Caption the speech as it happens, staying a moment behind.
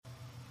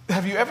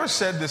Have you ever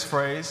said this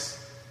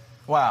phrase?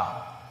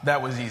 Wow,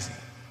 that was easy.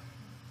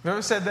 Have you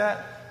ever said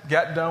that?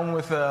 Got done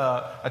with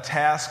a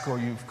task, or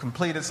you've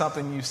completed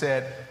something and you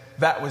said,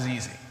 that was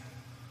easy.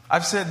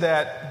 I've said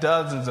that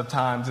dozens of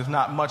times, if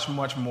not much,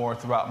 much more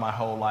throughout my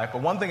whole life.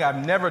 But one thing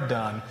I've never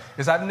done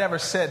is I've never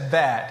said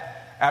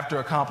that after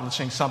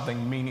accomplishing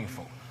something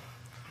meaningful.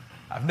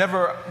 I've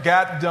never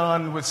got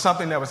done with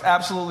something that was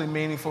absolutely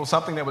meaningful,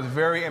 something that was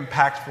very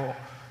impactful,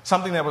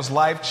 something that was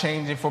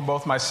life-changing for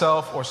both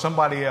myself or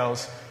somebody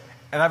else.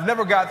 And I've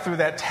never got through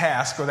that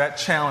task or that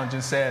challenge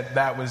and said,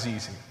 that was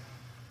easy.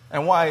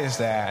 And why is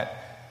that?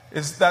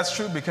 That's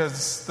true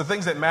because the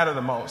things that matter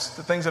the most,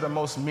 the things that are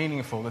most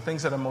meaningful, the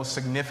things that are most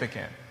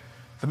significant,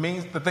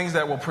 the things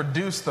that will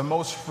produce the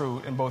most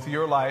fruit in both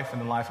your life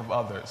and the life of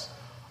others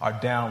are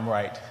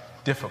downright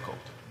difficult.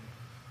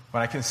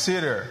 When I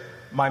consider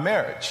my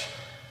marriage,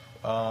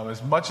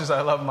 as much as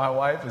I love my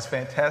wife, as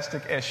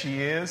fantastic as she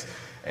is,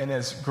 and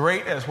as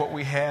great as what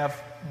we have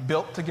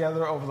built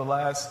together over the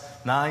last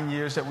 9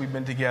 years that we've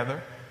been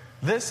together,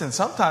 listen,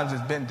 sometimes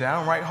it's been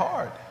downright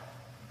hard.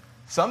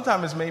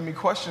 Sometimes it's made me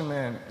question,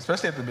 man,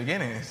 especially at the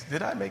beginning,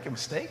 did I make a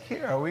mistake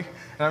here? And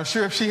I'm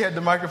sure if she had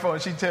the microphone,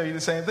 she'd tell you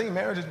the same thing.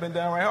 Marriage has been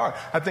downright hard.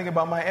 I think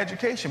about my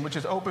education, which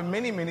has opened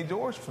many, many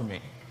doors for me.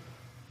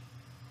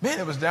 Man,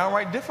 it was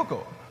downright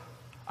difficult.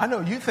 I know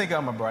you think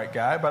I'm a bright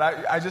guy, but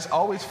I just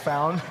always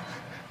found...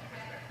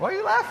 Why are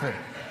you laughing?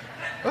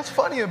 What's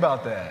funny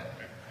about that?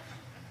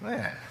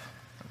 Man,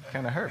 I'm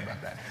kind of hurt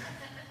about that.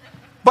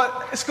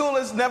 But school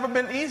has never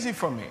been easy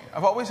for me.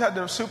 I've always had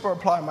to super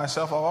apply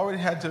myself. I've already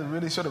had to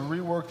really sort of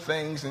rework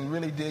things and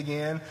really dig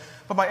in.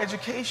 But my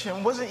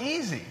education wasn't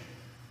easy.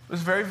 It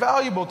was very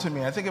valuable to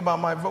me. I think about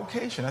my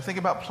vocation. I think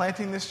about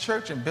planting this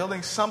church and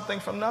building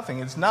something from nothing.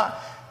 It's not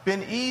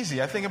been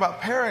easy. I think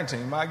about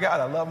parenting. My God,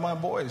 I love my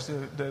boys.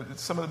 They're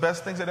some of the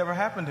best things that ever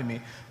happened to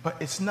me. But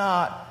it's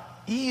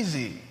not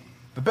easy.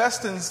 The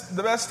best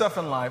stuff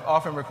in life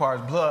often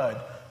requires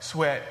blood,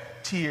 sweat,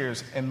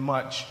 tears, and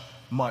much,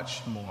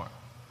 much more.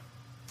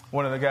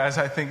 One of the guys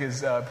I think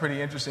is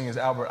pretty interesting is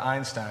Albert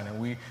Einstein.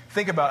 And we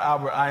think about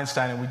Albert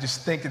Einstein and we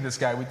just think of this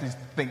guy, we just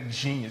think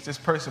genius. This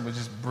person was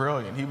just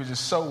brilliant. He was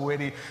just so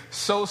witty,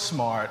 so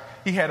smart.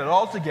 He had it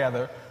all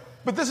together.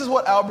 But this is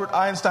what Albert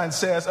Einstein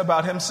says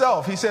about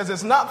himself. He says,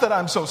 it's not that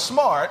I'm so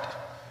smart,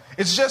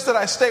 it's just that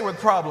I stay with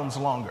problems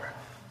longer.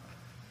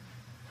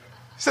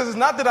 He says, it's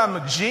not that I'm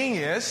a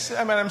genius.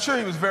 I mean, I'm sure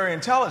he was very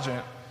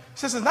intelligent. He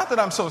says, it's not that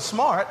I'm so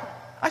smart,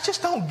 I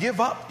just don't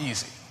give up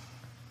easy.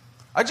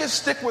 I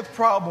just stick with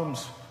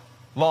problems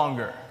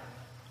longer.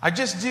 I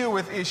just deal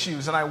with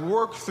issues and I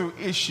work through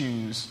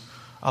issues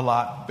a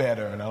lot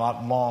better and a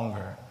lot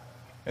longer.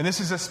 And this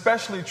is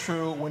especially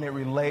true when it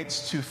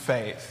relates to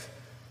faith.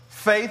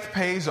 Faith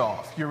pays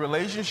off. Your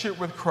relationship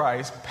with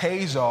Christ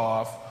pays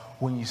off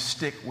when you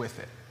stick with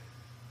it.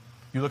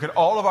 You look at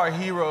all of our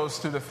heroes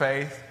through the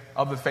faith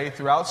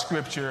throughout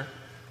Scripture,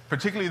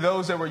 particularly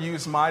those that were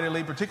used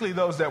mightily, particularly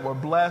those that were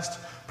blessed,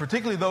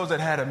 particularly those that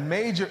had a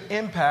major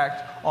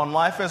impact on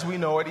life as we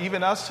know it,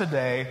 even us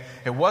today.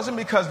 It wasn't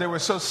because they were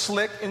so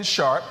slick and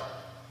sharp.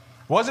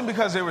 It wasn't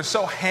because they were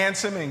so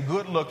handsome and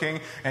good looking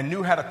and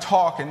knew how to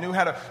talk and knew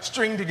how to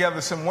string together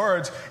some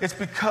words. It's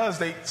because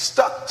they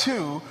stuck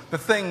to the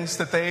things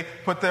that they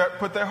put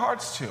their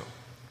hearts to.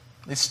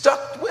 They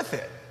stuck with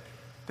it.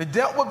 They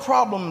dealt with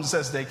problems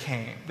as they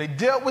came. They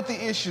dealt with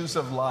the issues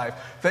of life.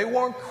 They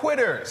weren't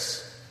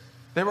quitters.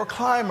 They were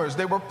climbers.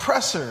 They were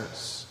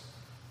pressers.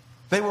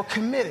 They were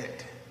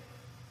committed.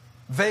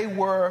 They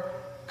were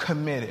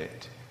committed.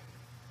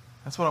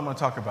 That's what I'm going to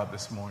talk about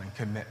this morning,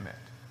 commitment.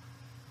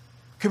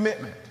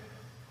 Commitment.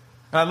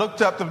 And I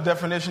looked up the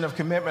definition of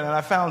commitment, and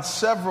I found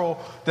several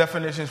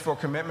definitions for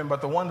commitment,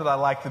 but the one that I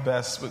like the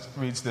best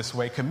reads this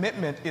way.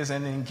 Commitment is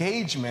an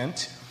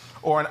engagement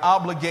or an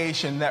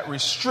obligation that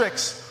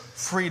restricts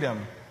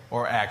freedom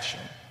or action.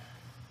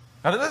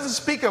 Now, it doesn't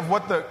speak of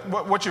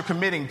what you're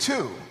committing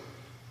to,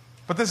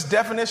 but this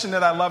definition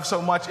that I love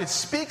so much, it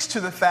speaks to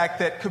the fact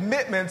that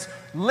commitments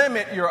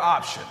limit your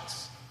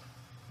options.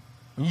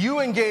 When you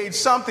engage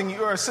something,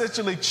 you are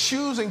essentially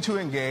choosing to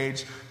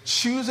engage,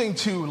 choosing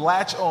to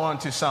latch on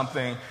to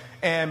something,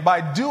 and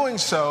by doing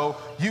so,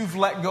 you've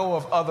let go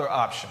of other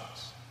options.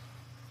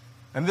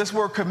 And this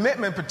word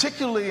commitment,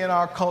 particularly in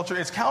our culture,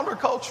 is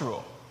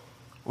countercultural.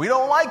 We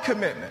don't like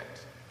commitment.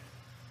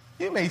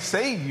 You may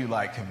say you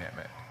like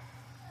commitment.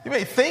 You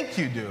may think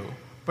you do,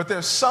 but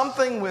there's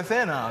something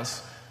within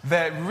us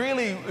that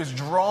really is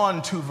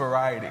drawn to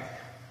variety.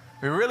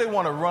 We really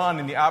want to run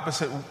in the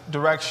opposite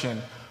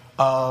direction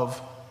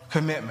of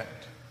commitment.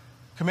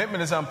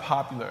 Commitment is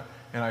unpopular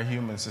in our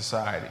human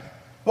society.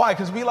 Why?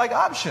 Because we like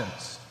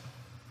options.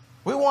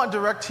 We want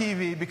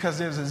DirecTV because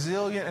there's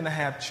 1.5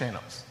 zillion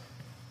channels.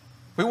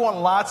 We want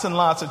lots and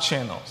lots of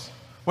channels.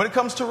 When it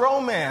comes to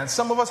romance,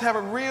 some of us have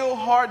a real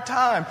hard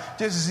time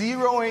just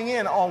zeroing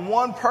in on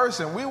one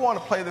person. We want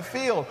to play the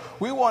field.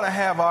 We want to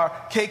have our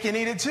cake and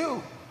eat it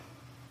too.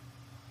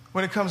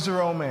 When it comes to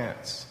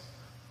romance,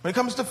 When it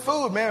comes to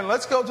food, man,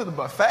 let's go to the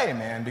buffet,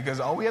 man,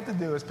 because all we have to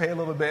do is pay a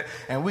little bit,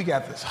 and we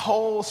got this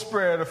whole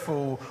spread of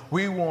food.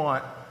 We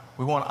want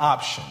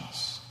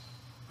options.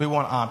 We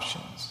want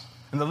options.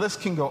 And the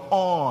list can go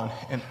on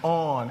and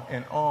on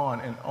and on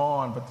and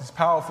on, but these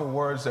powerful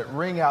words that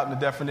ring out in the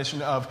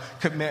definition of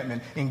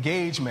commitment,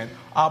 engagement,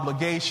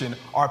 obligation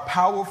are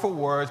powerful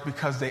words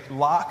because they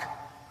lock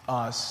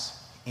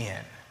us in.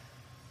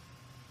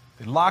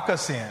 They lock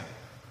us in.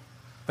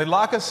 They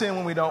lock us in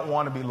when we don't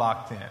want to be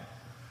locked in.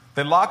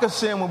 They lock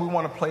us in when we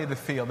want to play the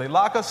field. They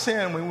lock us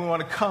in when we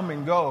want to come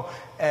and go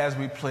as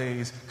we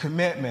please.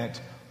 Commitment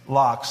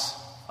locks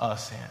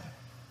us in.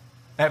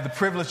 I have the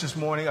privilege this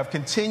morning of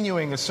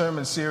continuing a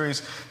sermon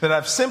series that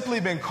I've simply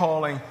been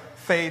calling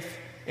Faith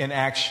in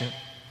Action.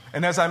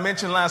 And as I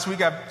mentioned last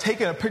week, I've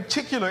taken a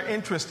particular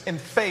interest in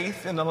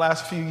faith in the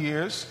last few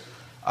years,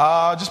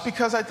 just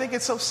because I think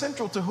it's so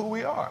central to who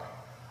we are.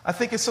 I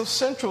think it's so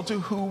central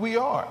to who we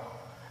are.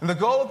 And the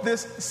goal of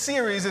this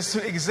series is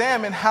to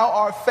examine how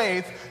our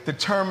faith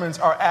determines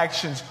our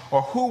actions,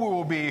 or who we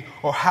will be,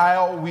 or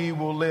how we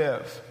will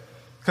live.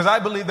 Because I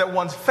believe that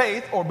one's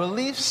faith or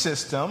belief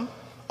system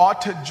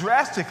ought to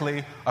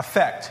drastically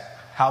affect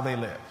how they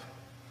live.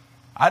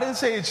 I didn't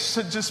say it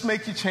should just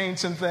make you change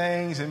some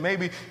things and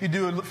maybe you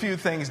do a few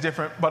things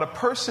different, but a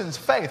person's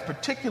faith,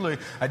 particularly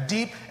a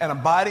deep and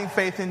abiding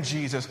faith in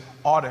Jesus,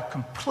 ought to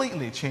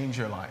completely change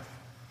your life.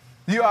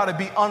 You ought to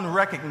be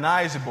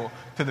unrecognizable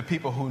to the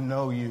people who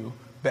know you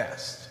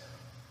best.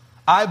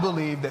 I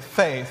believe that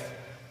faith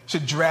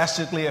should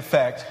drastically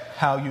affect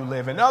how you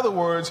live. In other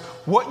words,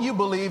 what you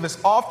believe is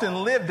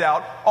often lived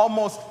out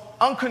almost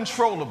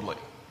uncontrollably.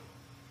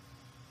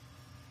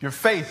 Your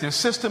faith, your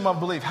system of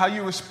belief, how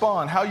you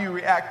respond, how you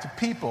react to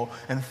people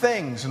and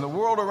things and the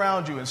world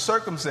around you and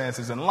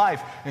circumstances and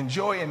life and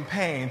joy and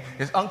pain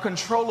is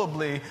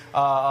uncontrollably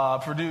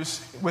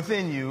produced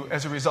within you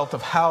as a result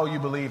of how you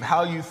believe,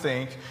 how you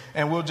think,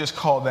 and we'll just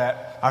call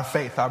that our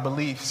faith, our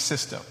belief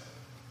system.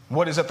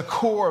 What is at the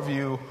core of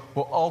you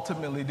will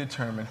ultimately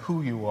determine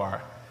who you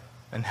are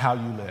and how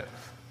you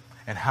live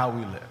and how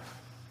we live.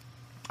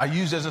 I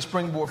used as a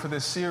springboard for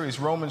this series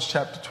Romans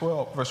chapter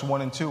 12, verse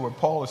 1 and 2, where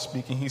Paul is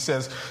speaking. He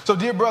says, "So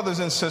dear brothers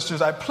and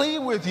sisters, I plead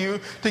with you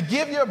to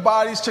give your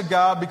bodies to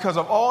God because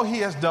of all he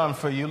has done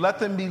for you. Let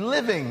them be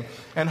living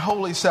and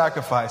holy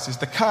sacrifices,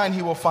 the kind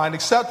he will find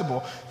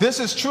acceptable. This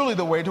is truly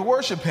the way to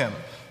worship him.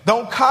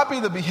 Don't copy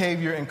the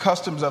behavior and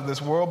customs of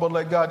this world, but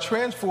let God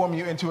transform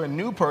you into a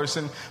new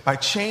person by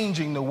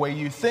changing the way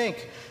you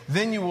think.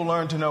 Then you will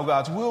learn to know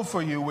God's will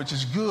for you, which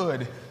is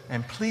good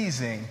and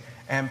pleasing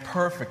and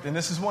perfect." And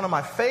this is one of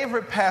my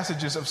favorite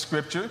passages of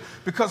Scripture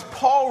because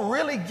Paul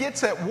really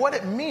gets at what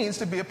it means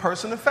to be a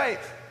person of faith.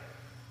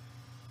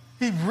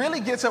 He really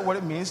gets at what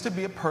it means to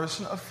be a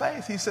person of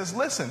faith. He says,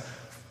 listen,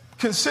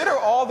 consider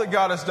all that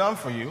God has done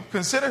for you.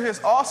 Consider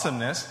his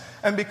awesomeness.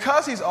 And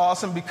because he's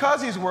awesome,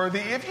 because he's worthy,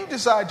 if you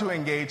decide to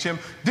engage him,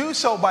 do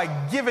so by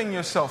giving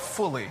yourself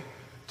fully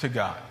to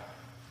God.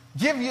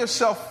 Give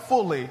yourself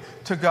fully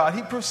to God.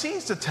 He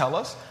proceeds to tell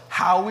us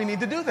how we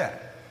need to do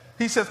that.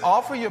 He says,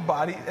 offer your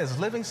body as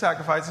living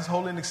sacrifices,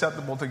 holy and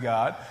acceptable to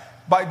God.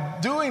 By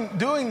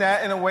doing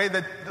that in a way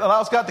that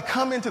allows God to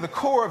come into the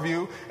core of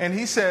you, and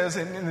he says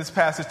in this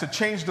passage to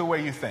change the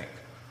way you think,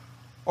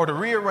 or to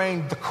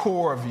rearrange the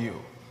core of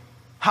you,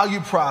 how you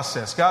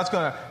process. God's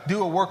going to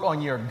do a work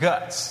on your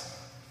guts.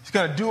 He's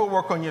going to do a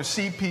work on your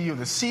CPU,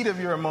 the seat of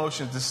your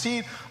emotions, the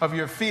seat of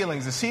your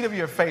feelings, the seat of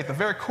your faith, the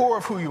very core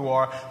of who you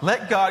are.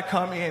 Let God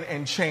come in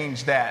and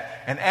change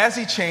that. And as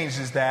he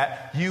changes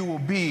that, you will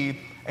be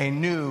a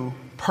new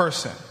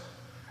person.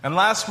 And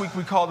last week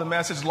we called the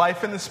message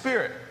Life in the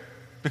Spirit,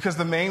 because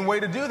the main way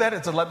to do that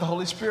is to let the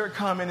Holy Spirit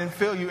come in and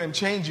fill you and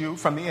change you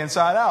from the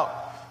inside out.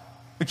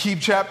 The key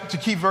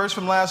verse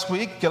from last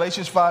week,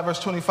 Galatians 5 verse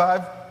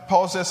 25,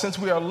 Paul says, since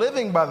we are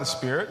living by the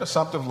Spirit,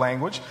 assumptive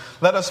language,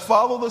 let us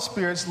follow the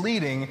Spirit's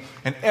leading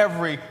in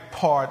every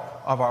part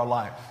of our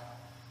life.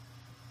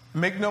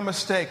 Make no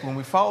mistake, when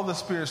we follow the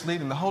Spirit's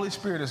leading, the Holy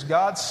Spirit is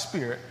God's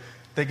Spirit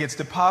that gets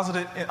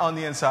deposited on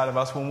the inside of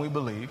us when we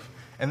believe.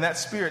 And that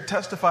Spirit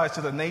testifies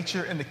to the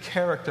nature and the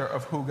character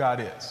of who God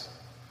is.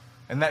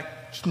 And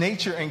that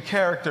nature and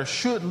character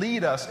should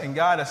lead us and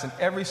guide us in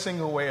every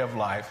single way of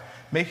life,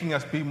 making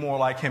us be more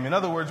like him. In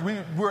other words,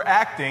 we're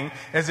acting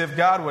as if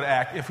God would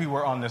act if he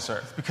were on this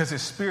earth, because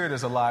his Spirit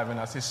is alive in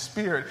us. His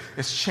Spirit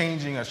is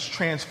changing us,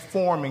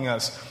 transforming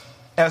us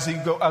as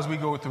we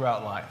go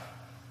throughout life.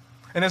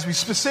 And as we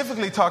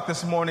specifically talked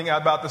this morning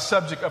about the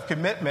subject of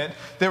commitment,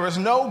 there is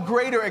no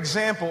greater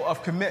example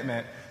of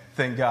commitment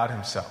than God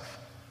himself.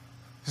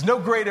 There's no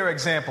greater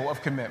example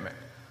of commitment.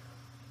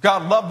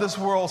 God loved this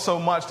world so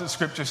much that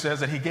Scripture says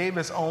that he gave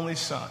his only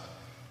Son,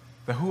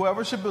 that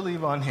whoever should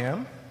believe on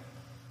him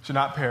should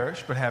not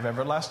perish but have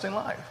everlasting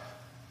life.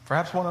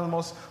 Perhaps one of the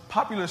most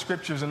popular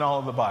scriptures in all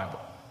of the Bible.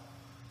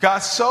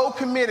 God's so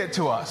committed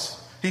to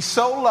us. He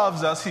so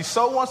loves us. He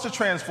so wants to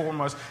transform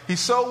us. He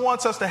so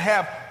wants us to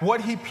have what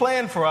he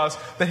planned for us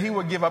that he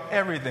would give up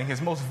everything,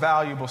 his most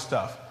valuable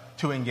stuff,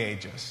 to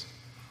engage us.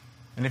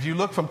 And if you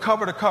look from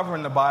cover to cover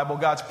in the Bible,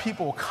 God's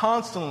people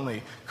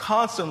constantly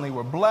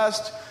were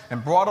blessed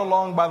and brought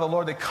along by the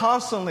Lord. They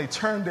constantly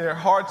turned their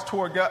hearts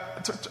toward God,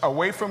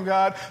 away from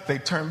God. They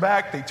turn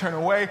back, they turn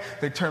away,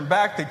 they turn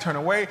back, they turn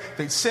away.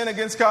 They sin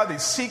against God. They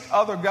seek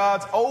other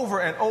gods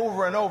over and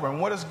over and over. And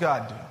what does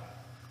God do?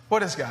 What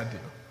does God do?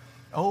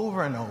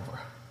 Over and over,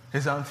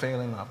 his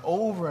unfailing love.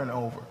 Over and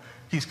over,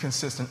 he's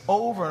consistent.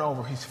 Over and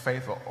over, he's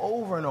faithful.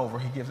 Over and over,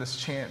 he gives us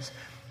chance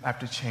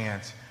after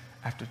chance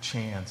after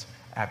chance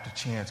after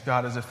chance.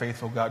 God is a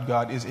faithful God.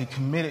 God is a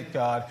committed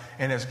God.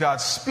 And as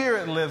God's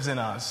Spirit lives in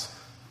us,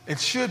 it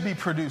should be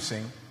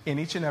producing in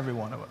each and every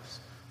one of us,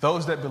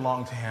 those that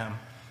belong to him,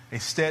 a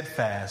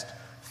steadfast,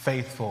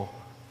 faithful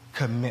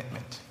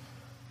commitment.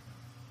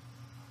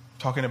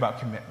 Talking about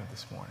commitment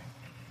this morning.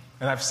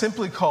 And I've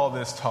simply called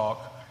this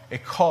talk a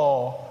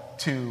call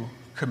to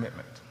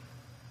commitment.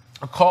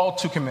 A call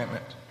to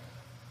commitment.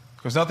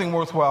 Because nothing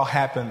worthwhile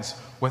happens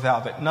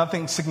without it.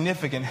 Nothing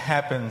significant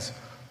happens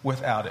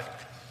without it.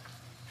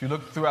 If you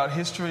look throughout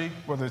history,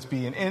 whether it's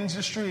be an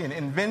industry, an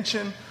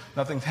invention,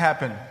 nothing's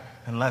happened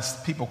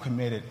unless people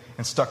committed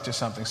and stuck to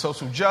something.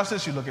 Social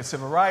justice, you look at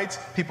civil rights,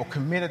 people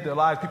committed their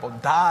lives, people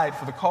died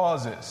for the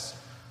causes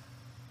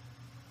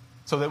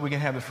so that we can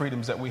have the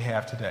freedoms that we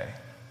have today.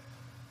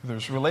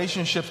 There's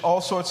relationships,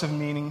 all sorts of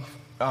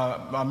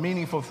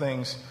meaningful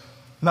things.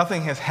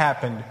 Nothing has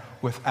happened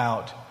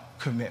without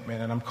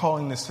commitment. And I'm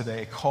calling this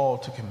today a call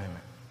to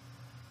commitment.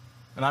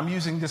 And I'm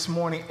using this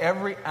morning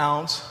every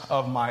ounce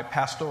of my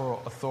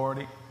pastoral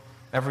authority,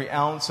 every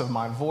ounce of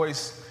my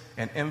voice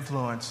and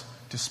influence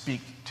to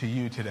speak to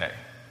you today.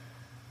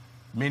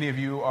 Many of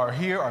you are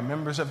here, are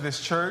members of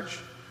this church.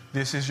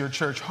 This is your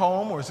church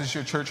home, or is this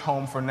your church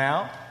home for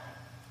now?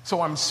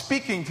 So I'm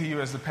speaking to you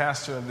as the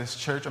pastor of this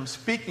church. I'm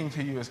speaking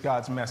to you as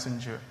God's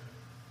messenger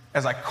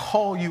as I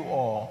call you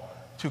all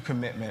to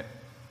commitment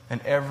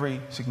in every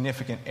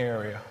significant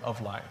area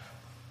of life.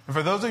 And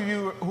for those of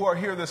you who are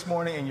here this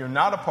morning and you're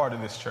not a part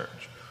of this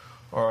church,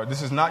 or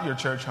this is not your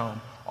church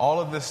home, all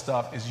of this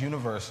stuff is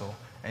universal,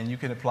 and you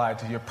can apply it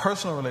to your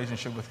personal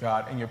relationship with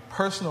God and your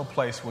personal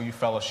place where you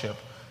fellowship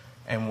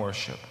and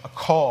worship. A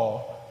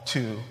call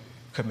to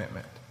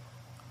commitment.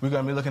 We're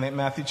going to be looking at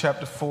Matthew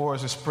chapter 4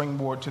 as a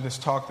springboard to this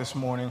talk this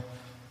morning.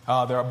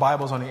 There are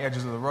Bibles on the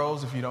edges of the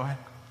rows. If you don't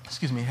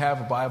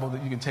have a Bible,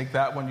 that you can take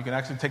that one. You can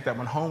actually take that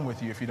one home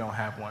with you if you don't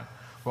have one.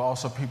 We'll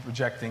also be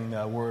projecting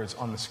the words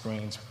on the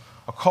screens.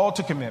 A call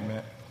to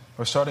commitment.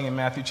 We're starting in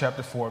Matthew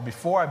chapter 4.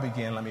 Before I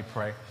begin, let me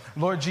pray.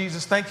 Lord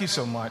Jesus, thank you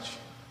so much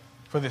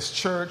for this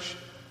church.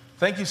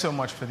 Thank you so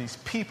much for these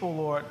people,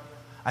 Lord.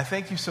 I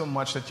thank you so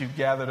much that you've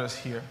gathered us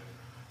here.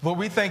 Lord,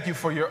 we thank you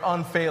for your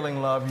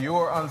unfailing love,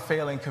 your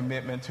unfailing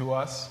commitment to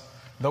us.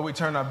 Though we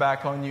turn our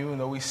back on you, and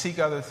though we seek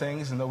other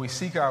things, and though we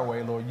seek our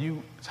way, Lord,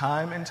 you,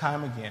 time and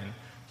time again,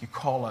 you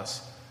call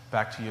us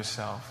back to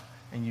yourself.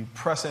 And you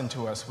press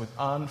into us with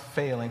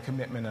unfailing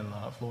commitment and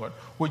love, Lord.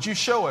 Would you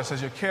show us,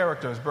 as your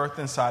character is birthed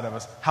inside of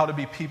us, how to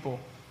be people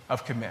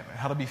of commitment,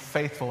 how to be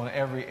faithful in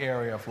every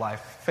area of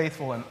life,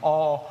 faithful in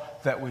all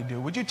that we do.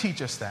 Would you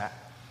teach us that?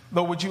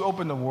 Lord, would you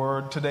open the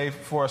word today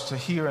for us to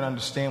hear and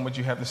understand what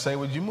you have to say?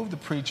 Would you move the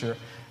preacher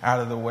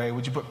out of the way?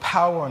 Would you put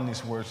power on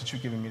these words that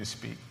you've given me to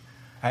speak?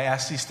 I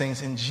ask these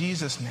things in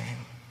Jesus' name.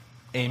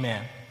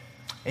 Amen.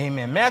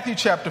 Amen. Matthew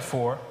chapter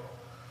 4.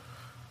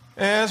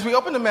 As we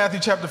open to Matthew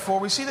chapter 4,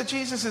 we see that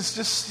Jesus is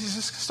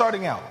just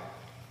starting out.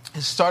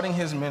 He's starting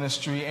his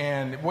ministry,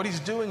 and what he's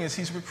doing is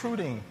he's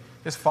recruiting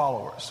his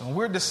followers. And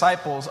we're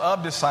disciples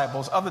of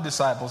disciples of the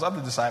disciples of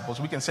the disciples.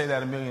 We can say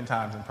that a million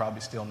times and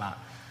probably still not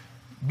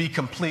be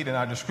complete in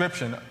our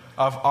description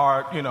of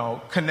our,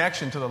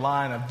 connection to the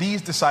line of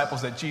these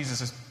disciples that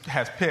Jesus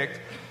has picked.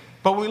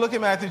 But when we look at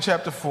Matthew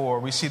chapter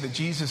 4, we see that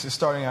Jesus is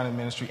starting out in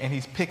ministry, and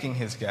he's picking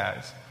his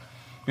guys.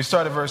 We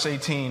start at verse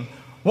 18.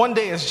 One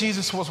day as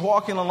Jesus was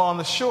walking along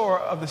the shore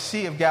of the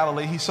Sea of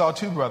Galilee, he saw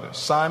two brothers,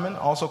 Simon,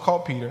 also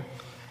called Peter,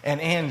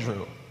 and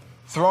Andrew,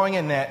 throwing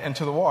a net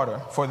into the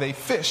water, for they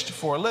fished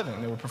for a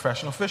living. They were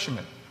professional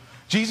fishermen.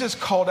 Jesus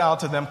called out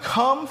to them,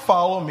 "Come,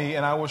 follow me,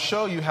 and I will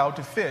show you how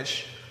to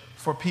fish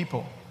for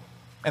people."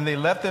 And they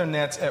left their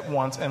nets at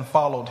once and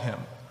followed him.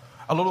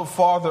 A little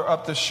farther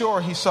up the shore,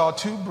 he saw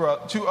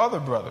two other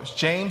brothers,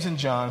 James and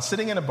John,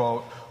 sitting in a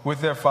boat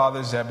with their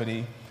father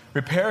Zebedee,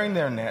 repairing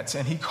their nets,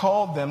 and he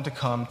called them to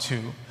come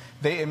too.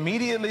 They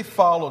immediately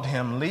followed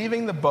him,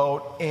 leaving the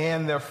boat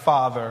and their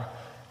father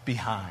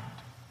behind.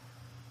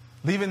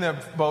 Leaving their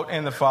boat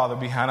and the father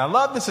behind. I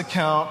love this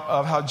account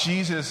of how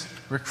Jesus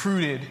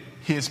recruited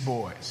his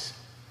boys.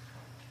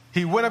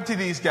 He went up to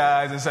these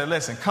guys and said,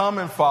 "Listen, come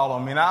and follow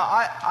me." Now,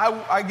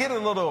 I get a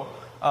little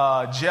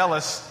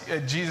jealous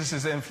at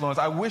Jesus' influence.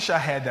 I wish I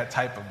had that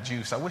type of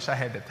juice. I wish I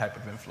had that type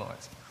of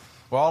influence.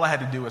 Well, all I had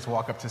to do was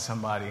walk up to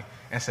somebody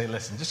and say,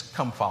 "Listen, just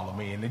come follow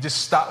me." And they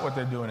just stop what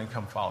they're doing and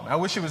come follow me. I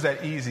wish it was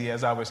that easy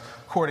as I was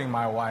courting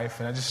my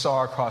wife, and I just saw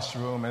her across the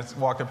room and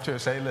walked up to her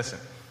and said, "Hey, listen,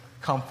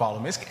 come follow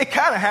me." It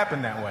kind of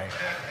happened that way.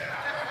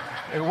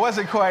 It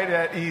wasn't quite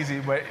that easy,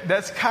 but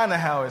that's kind of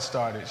how it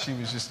started. She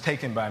was just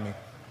taken by me.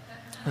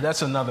 But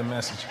that's another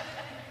message.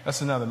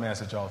 That's another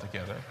message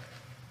altogether.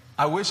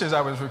 I wish as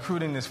I was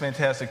recruiting this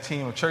fantastic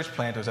team of church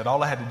planters that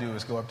all I had to do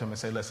was go up to them and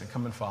say, listen,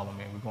 come and follow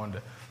me. We're going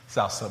to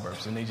South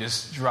Suburbs. And they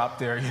just drop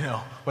their,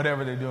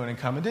 whatever they're doing and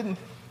come. It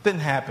didn't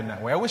happen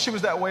that way. I wish it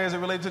was that way as it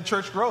related to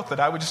church growth, that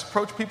I would just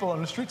approach people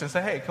on the streets and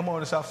say, hey, come on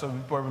to South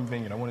Suburban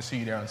Vineyard. I want to see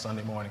you there on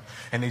Sunday morning.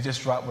 And they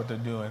just drop what they're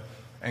doing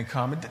and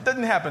come. It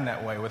doesn't happen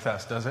that way with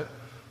us, does it?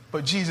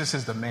 But Jesus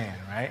is the man,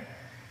 right?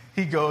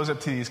 He goes up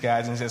to these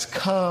guys and says,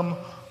 come,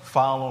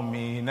 follow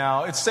me.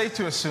 Now, it's safe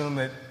to assume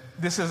that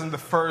this isn't the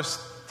first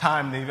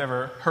time they've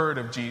ever heard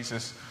of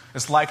Jesus.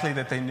 It's likely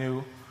that they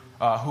knew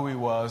who he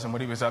was and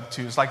what he was up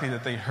to. It's likely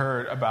that they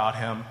heard about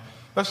him.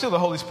 But still, the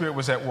Holy Spirit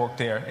was at work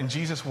there. And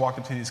Jesus walked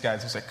up to these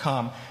guys and said,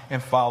 come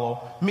and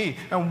follow me.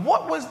 And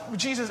what was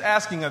Jesus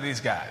asking of these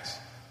guys?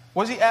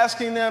 Was he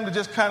asking them to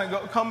just kind of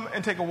go, come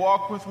and take a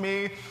walk with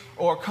me,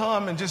 or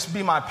come and just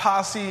be my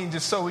posse,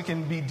 just so we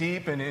can be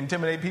deep and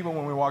intimidate people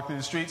when we walk through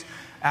the streets?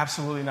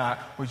 Absolutely not.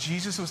 What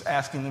Jesus was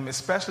asking them,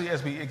 especially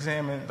as we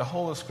examine the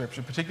whole of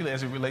Scripture, particularly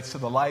as it relates to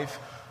the life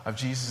of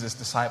Jesus'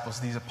 disciples,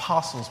 these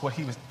apostles, what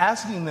he was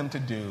asking them to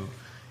do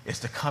is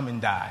to come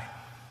and die.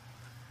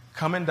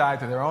 Come and die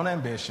to their own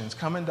ambitions,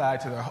 come and die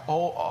to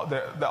all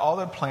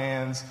their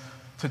plans,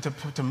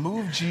 to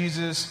move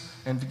Jesus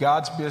and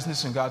God's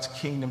business and God's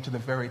kingdom to the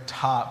very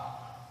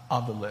top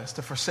of the list,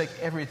 to forsake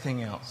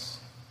everything else,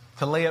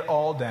 to lay it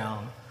all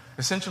down.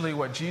 Essentially,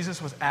 what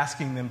Jesus was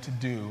asking them to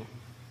do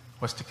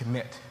was to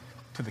commit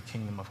to the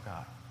kingdom of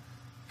God,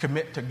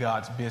 commit to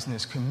God's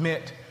business,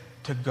 commit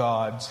to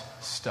God's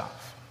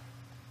stuff.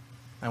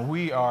 And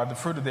we are the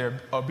fruit of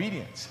their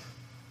obedience,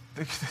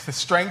 the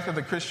strength of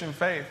the Christian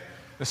faith,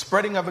 the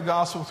spreading of the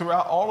gospel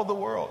throughout all of the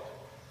world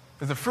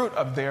is the fruit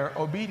of their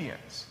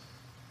obedience.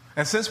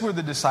 And since we're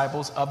the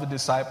disciples of the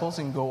disciples,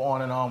 and go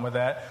on and on with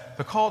that,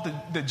 the call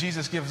that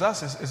Jesus gives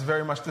us is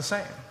very much the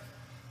same.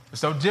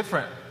 It's no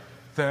different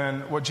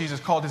than what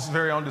Jesus called his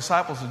very own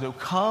disciples to do.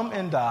 Come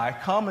and die.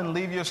 Come and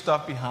leave your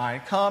stuff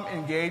behind. Come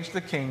engage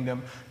the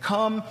kingdom.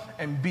 Come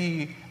and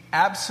be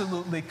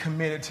absolutely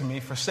committed to me,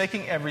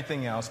 forsaking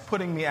everything else,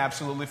 putting me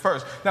absolutely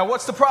first. Now,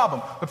 what's the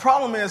problem? The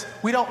problem is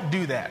we don't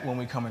do that when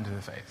we come into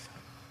the faith.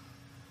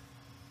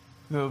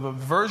 The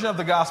version of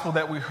the gospel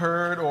that we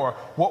heard, or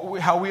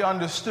how we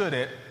understood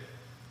it,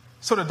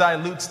 sort of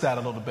dilutes that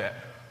a little bit.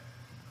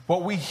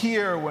 What we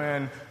hear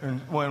when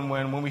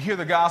we hear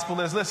the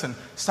gospel is, listen,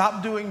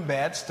 stop doing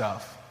bad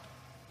stuff.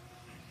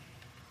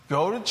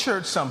 Go to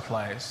church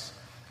someplace,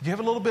 give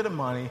a little bit of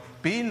money,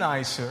 be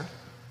nicer,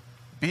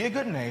 be a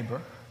good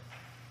neighbor,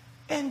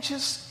 and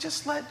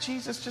just let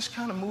Jesus just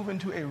kind of move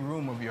into a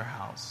room of your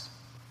house.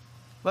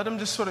 Let him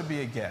just sort of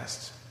be a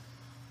guest.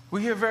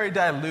 We hear a very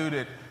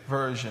diluted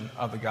version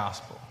of the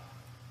gospel.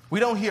 We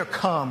don't hear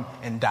come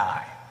and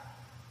die.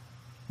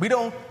 We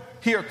don't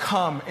hear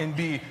come and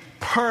be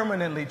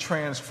permanently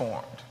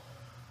transformed.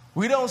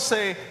 We don't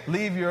hear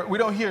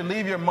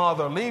leave your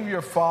mother, leave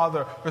your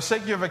father,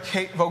 forsake your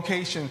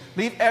vocation,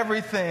 leave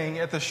everything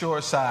at the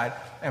shoreside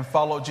and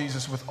follow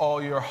Jesus with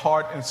all your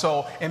heart and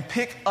soul and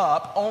pick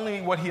up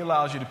only what he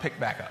allows you to pick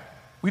back up.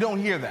 We don't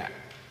hear that.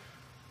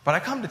 But I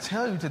come to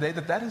tell you today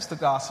that is the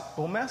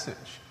gospel message.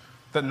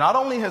 That not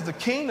only has the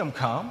kingdom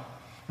come,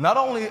 not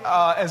only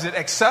is it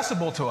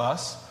accessible to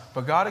us,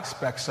 but God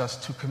expects us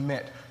to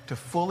commit, to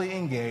fully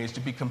engage, to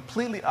be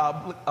completely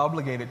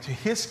obligated to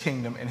his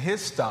kingdom and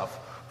his stuff,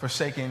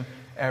 forsaking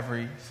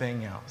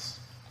everything else.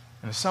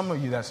 And to some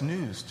of you, that's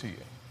news to you.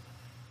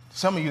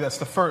 Some of you, that's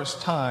the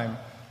first time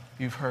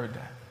you've heard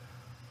that.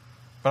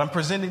 But I'm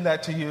presenting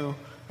that to you,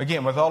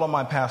 again, with all of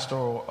my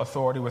pastoral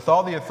authority, with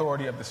all the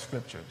authority of the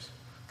Scriptures,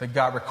 that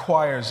God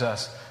requires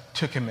us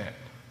to commit.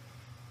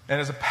 And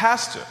as a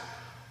pastor,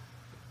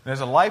 and as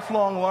a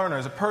lifelong learner,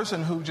 as a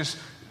person who just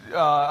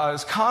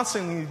is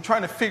constantly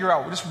trying to figure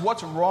out just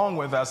what's wrong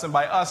with us, and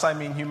by us I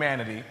mean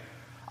humanity,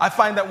 I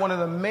find that one of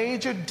the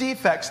major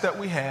defects that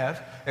we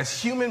have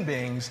as human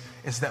beings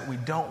is that we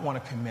don't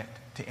want to commit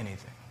to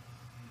anything.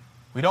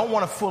 We don't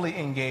want to fully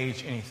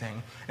engage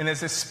anything. And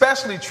it's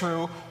especially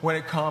true when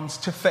it comes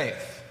to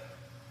faith.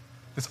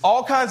 There's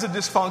all kinds of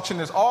dysfunction,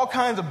 there's all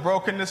kinds of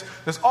brokenness,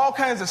 there's all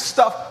kinds of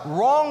stuff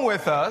wrong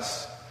with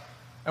us.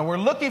 And we're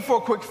looking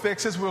for quick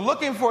fixes. We're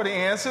looking for the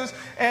answers.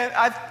 And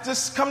I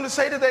just come to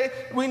say today,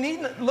 we need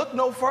to look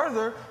no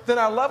further than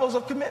our levels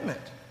of commitment.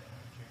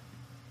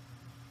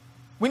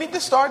 We need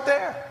to start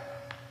there.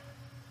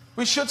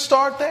 We should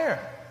start there.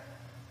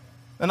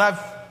 And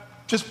I've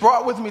just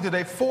brought with me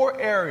today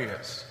 4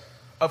 areas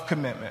of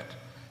commitment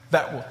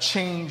that will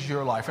change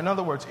your life. In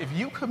other words, if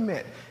you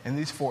commit in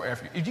these 4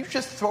 areas, if you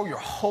just throw your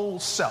whole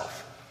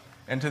self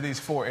into these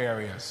 4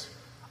 areas,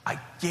 I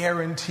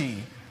guarantee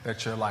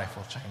that your life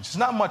will change. It's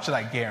not much that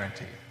I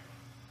guarantee.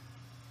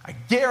 I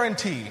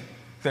guarantee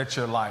that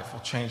your life will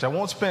change. I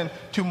won't spend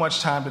too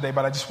much time today,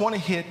 but I just want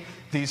to hit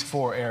these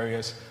 4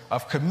 areas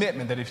of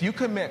commitment, that if you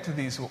commit to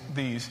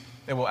these,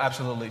 it will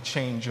absolutely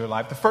change your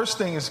life. The first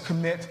thing is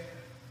commit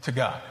to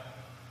God.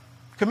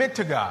 Commit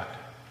to God.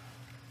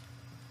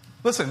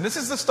 Listen, this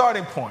is the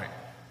starting point.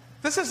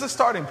 This is the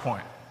starting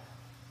point.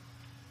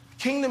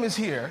 Kingdom is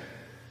here.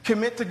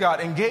 Commit to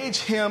God. Engage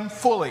Him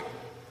fully.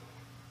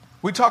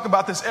 We talk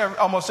about this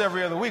almost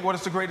every other week. What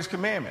is the greatest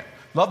commandment?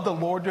 Love the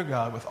Lord your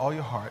God with all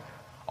your heart,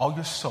 all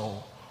your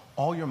soul,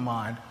 all your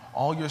mind,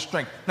 all your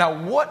strength.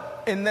 Now,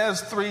 what in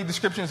those three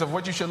descriptions of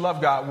what you should love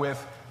God with,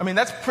 I mean,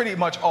 that's pretty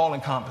much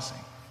all-encompassing.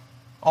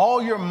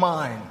 All your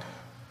mind,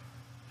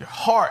 your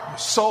heart, your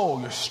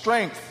soul, your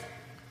strength,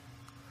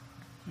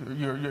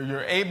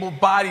 your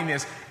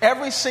able-bodiedness,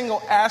 every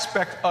single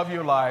aspect of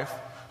your life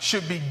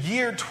should be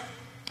geared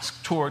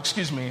toward,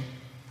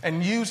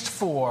 and used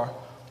for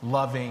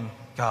loving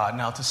God.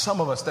 Now, to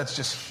some of us, that's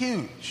just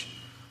huge.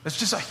 That's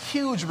just a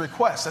huge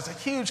request. That's a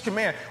huge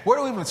command. Where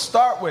do we even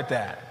start with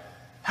that?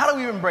 How do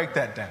we even break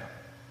that down?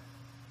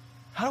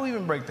 How do we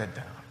even break that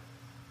down?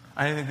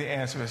 I think the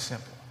answer is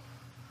simple.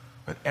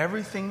 But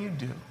everything you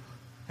do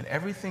and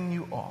everything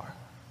you are,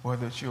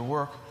 whether it's your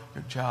work,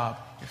 your job,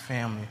 your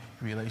family,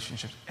 your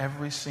relationships,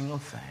 every single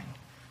thing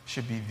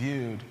should be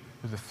viewed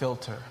through the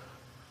filter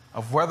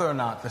of whether or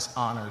not this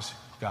honors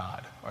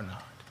God or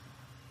not.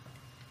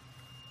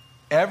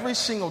 Every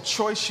single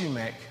choice you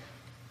make,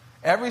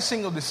 every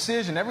single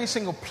decision, every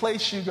single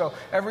place you go,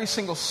 every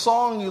single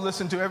song you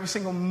listen to, every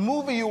single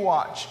movie you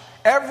watch,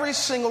 every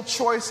single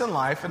choice in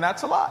life, and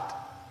that's a lot.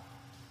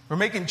 We're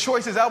making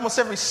choices almost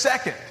every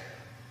second.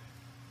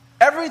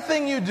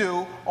 Everything you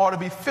do ought to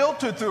be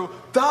filtered through,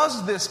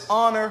 does this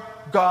honor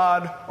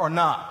God or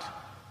not?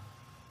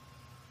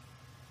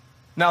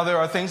 Now, there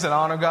are things that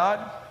honor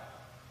God.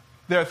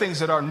 There are things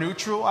that are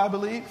neutral, I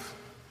believe.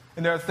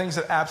 And there are things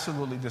that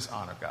absolutely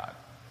dishonor God.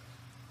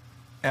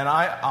 And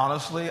I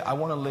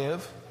want to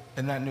live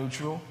in that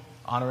neutral,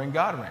 honoring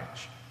God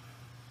range.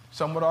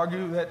 Some would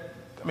argue that,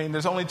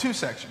 there's only two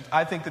sections.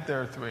 I think that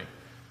there are three.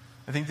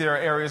 I think there are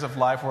areas of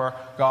life where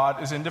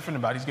God is indifferent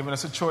about. He's given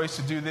us a choice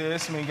to do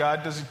this.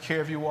 God doesn't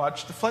care if you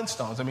watch the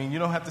Flintstones. You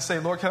don't have to say,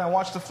 Lord, can I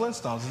watch the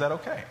Flintstones? Is that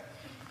okay?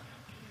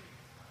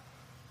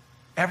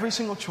 Every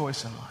single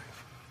choice in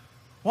life.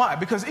 Why?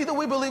 Because either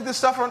we believe this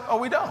stuff or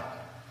we don't.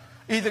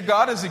 Either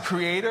God is the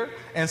creator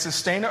and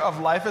sustainer of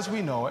life as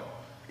we know it.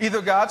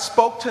 Either God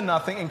spoke to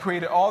nothing and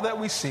created all that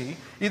we see.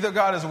 Either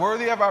God is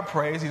worthy of our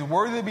praise. He's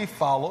worthy to be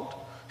followed.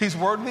 He's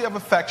worthy of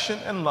affection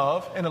and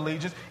love and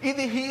allegiance.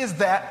 Either He is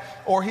that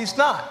or He's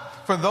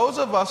not. For those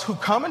of us who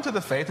come into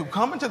the faith, who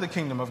come into the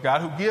kingdom of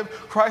God, who give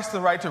Christ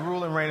the right to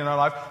rule and reign in our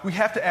life, we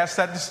have to ask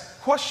that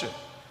question.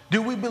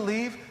 Do we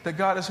believe that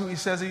God is who He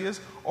says He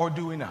is, or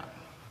do we not?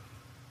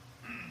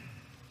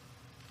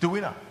 Do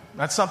we not?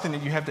 That's something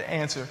that you have to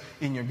answer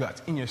in your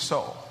guts, in your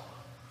soul.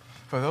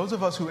 For those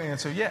of us who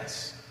answer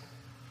yes,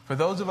 for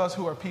those of us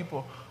who are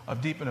people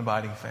of deep and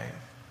abiding faith,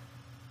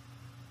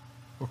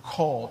 we're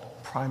called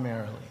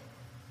primarily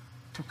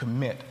to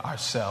commit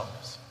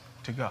ourselves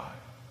to God,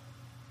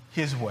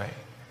 His way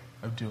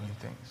of doing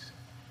things,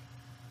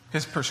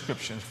 His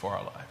prescriptions for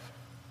our life.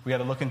 We got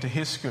to look into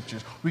His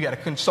scriptures. We got to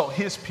consult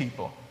His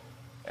people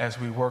as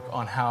we work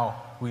on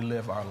how we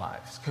live our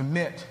lives.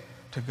 Commit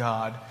to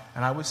God,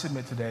 and I would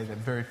submit today that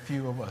very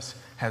few of us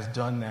has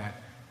done that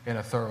in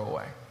a thorough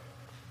way.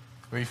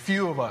 Very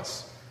few of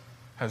us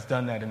has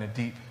done that in a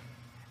deep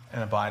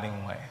and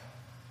abiding way.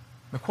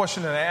 The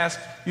question that I ask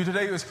you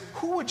today is,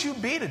 who would you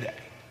be today?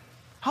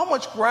 How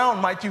much ground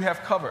might you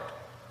have covered?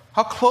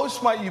 How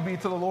close might you be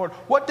to the Lord?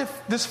 What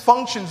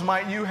dysfunctions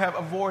might you have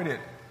avoided?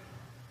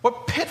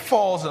 What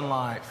pitfalls in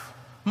life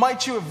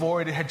might you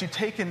avoid had you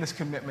taken this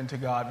commitment to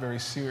God very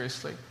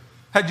seriously?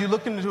 Had you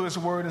looked into His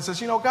Word and says,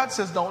 God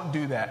says don't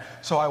do that,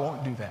 so I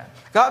won't do that.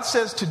 God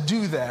says to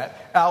do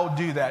that, I'll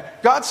do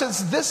that. God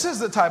says this is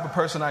the type of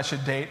person I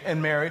should date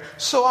and marry,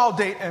 so I'll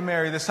date and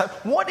marry this type.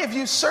 What if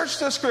you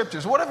searched the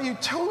Scriptures? What if you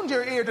tuned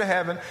your ear to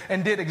heaven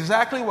and did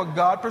exactly what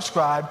God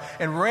prescribed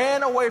and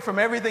ran away from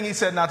everything He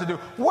said not to do?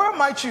 Where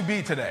might you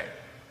be today?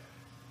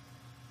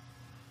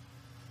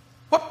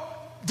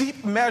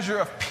 Deep measure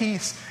of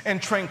peace and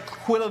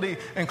tranquility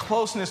and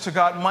closeness to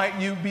God might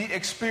you be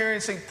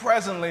experiencing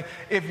presently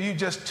if you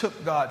just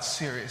took God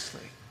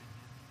seriously?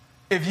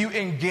 If you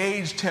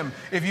engaged Him,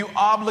 if you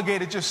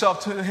obligated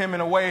yourself to Him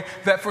in a way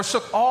that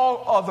forsook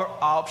all other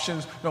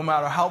options, no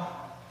matter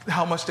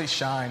how much they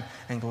shine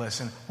and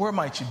glisten, where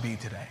might you be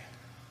today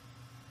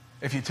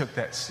if you took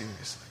that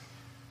seriously?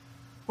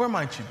 Where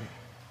might you be?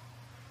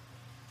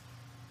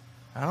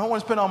 I don't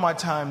want to spend all my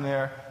time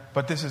there,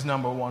 but this is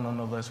number one on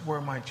the list.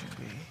 Where might you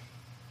be?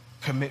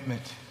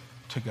 Commitment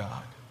to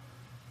God.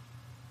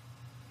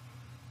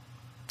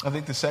 I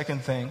think the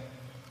second thing,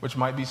 which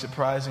might be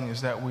surprising,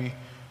 is that we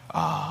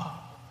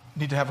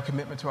need to have a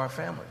commitment to our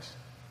families.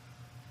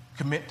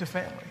 Commit to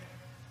family.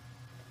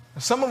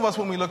 Some of us,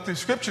 when we look through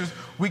scriptures,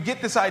 we get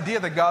this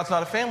idea that God's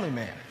not a family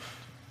man.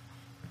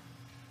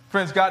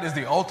 Friends, God is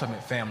the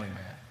ultimate family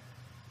man.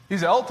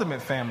 He's the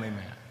ultimate family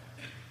man.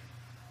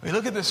 We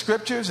look at the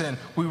scriptures and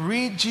we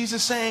read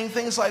Jesus saying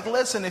things like,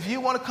 listen, if you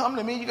want to come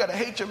to me, you got to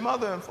hate your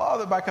mother and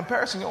father. By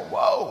comparison, you go,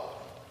 whoa,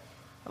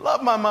 I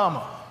love my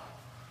mama.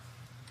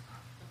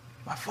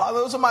 My father,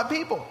 those are my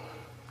people.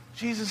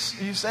 Jesus,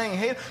 are you saying,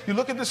 hey, you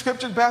look at the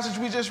scripture passage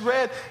we just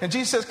read, and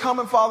Jesus says, come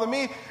and follow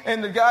me.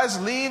 And the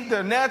guys leave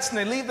their nets and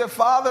they leave their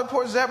father.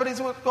 Poor Zebedee's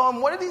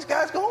going, where are these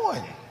guys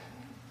going?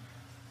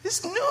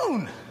 It's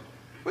noon.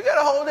 We got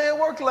a whole day of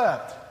work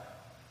left.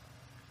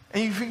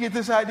 And you forget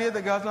this idea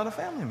that God's not a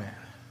family man.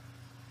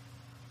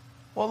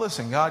 Well,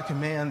 listen, God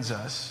commands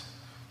us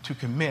to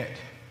commit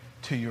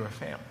to your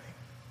family.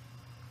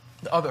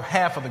 The other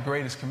half of the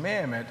greatest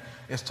commandment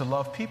is to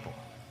love people.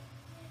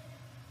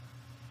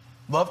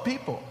 Love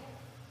people.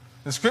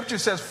 The scripture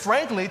says,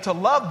 frankly, to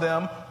love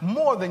them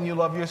more than you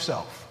love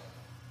yourself.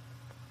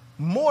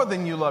 More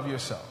than you love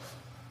yourself.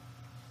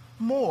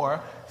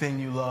 More than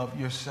you love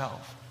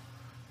yourself.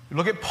 You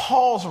look at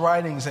Paul's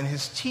writings and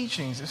his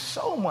teachings. There's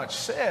so much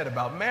said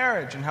about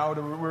marriage and how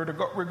we're to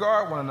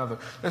regard one another.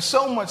 There's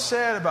so much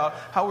said about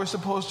how we're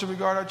supposed to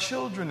regard our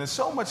children. There's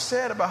so much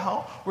said about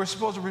how we're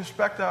supposed to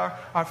respect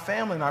our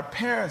family and our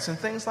parents and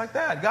things like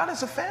that. God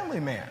is a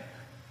family man.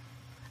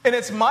 And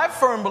it's my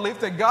firm belief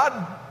that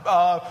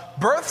God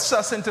births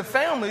us into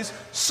families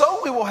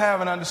so we will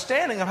have an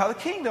understanding of how the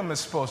kingdom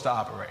is supposed to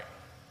operate.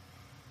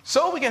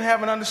 So we can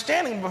have an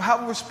understanding of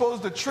how we're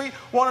supposed to treat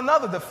one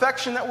another, the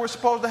affection that we're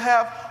supposed to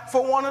have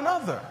for one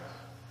another.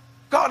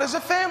 God is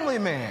a family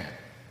man.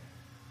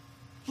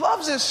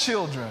 Loves his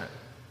children.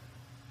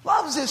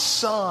 Loves his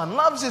son.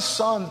 Loves his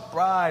son's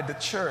bride, the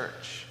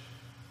church.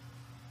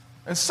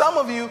 And some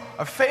of you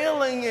are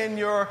failing in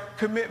your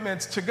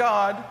commitments to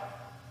God.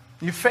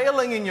 You're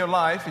failing in your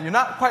life, and you're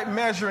not quite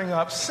measuring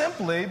up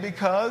simply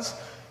because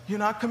you're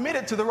not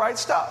committed to the right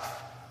stuff.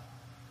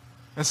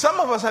 And some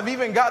of us have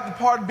even got the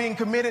part of being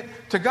committed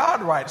to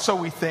God right. So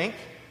we think.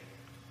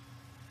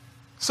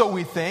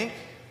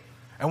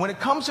 And when it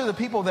comes to the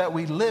people that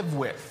we live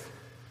with,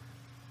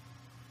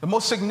 the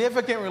most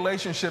significant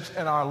relationships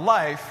in our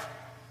life,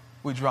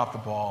 we drop the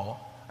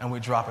ball, and we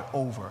drop it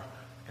over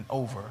and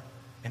over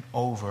and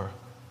over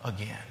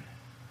again.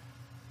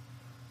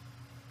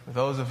 For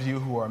those of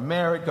you who are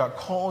married, God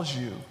calls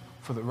you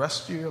for the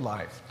rest of your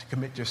life to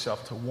commit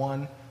yourself to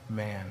one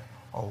man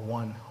or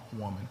one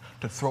woman,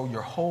 to throw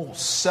your whole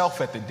self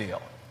at the deal.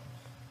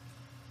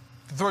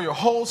 To throw your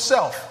whole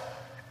self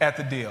at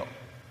the deal.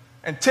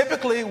 And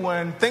typically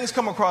when things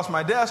come across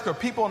my desk or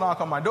people knock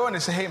on my door and they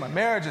say, hey, my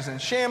marriage is in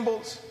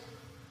shambles.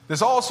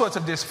 There's all sorts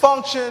of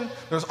dysfunction.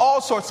 There's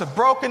all sorts of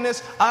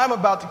brokenness. I'm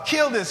about to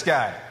kill this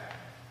guy.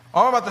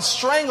 Or I'm about to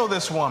strangle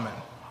this woman.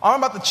 Or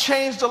I'm about to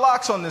change the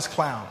locks on this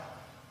clown.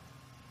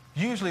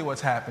 Usually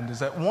what's happened is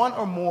that one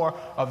or more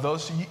of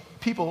those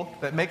people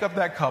that make up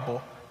that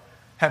couple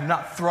have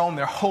not thrown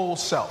their whole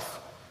self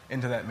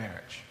into that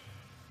marriage.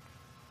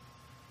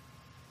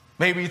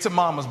 Maybe it's a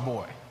mama's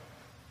boy.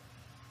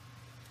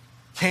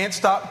 Can't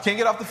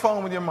get off the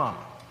phone with your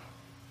mama.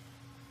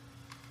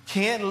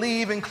 Can't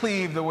leave and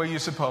cleave the way you're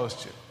supposed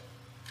to.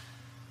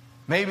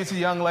 Maybe it's a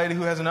young lady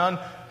who has an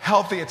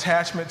unhealthy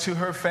attachment to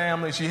her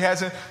family. She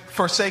hasn't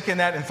forsaken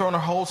that and thrown her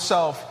whole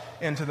self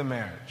into the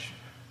marriage.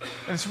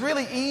 And it's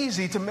really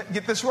easy to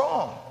get this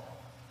wrong.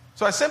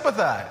 So I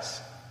sympathize.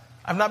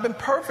 I've not been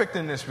perfect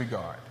in this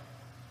regard.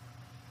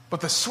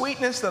 But the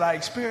sweetness that I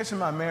experienced in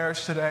my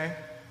marriage today,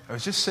 I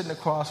was just sitting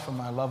across from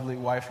my lovely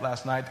wife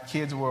last night. The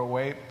kids were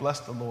away,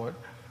 bless the Lord.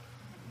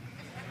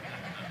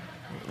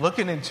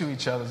 Looking into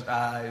each other's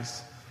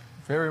eyes.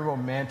 Very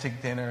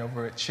romantic dinner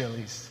over at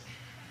Chili's.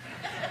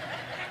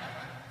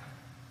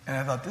 And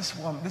I thought,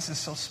 this is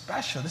so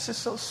special. This is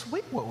so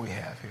sweet what we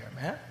have here,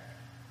 man.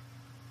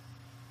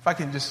 If I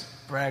can just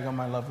brag on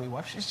my lovely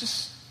wife, she's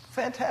just a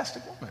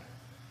fantastic woman.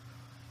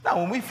 Now,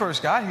 when we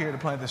first got here to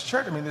plant this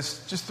church,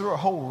 this just threw a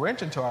whole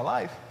wrench into our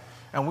life.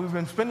 And we've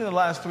been spending the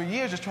last 3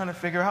 years just trying to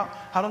figure out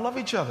how to love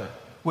each other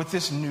with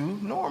this new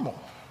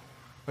normal,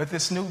 with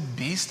this new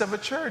beast of a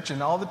church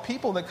and all the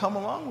people that come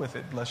along with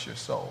it, bless your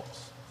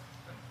souls.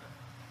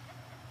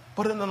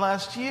 But in the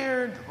last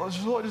year,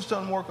 the Lord has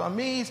done work on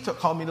me. He's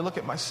called me to look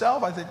at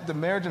myself. I think the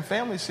Marriage and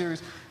Family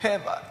series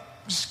have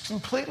just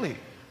completely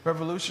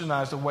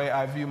revolutionized the way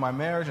I view my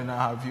marriage and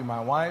how I view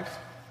my wife.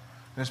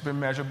 There's been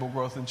measurable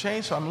growth and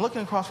change. So I'm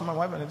looking across from my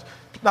wife, and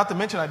not to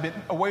mention I've been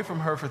away from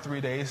her for 3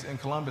 days in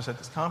Columbus at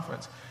this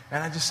conference.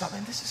 And I just thought,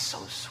 man, this is so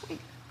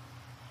sweet.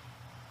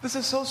 This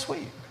is so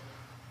sweet.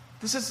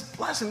 This is a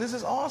blessing. This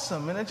is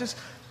awesome. And I just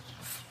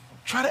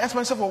try to ask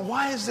myself, well,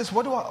 why is this?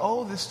 What do I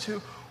owe this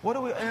to?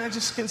 And I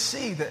just can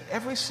see that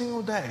every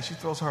single day she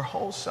throws her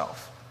whole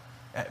self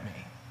at me.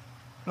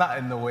 Not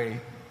in the way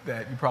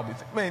that you probably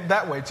think.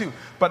 That way too.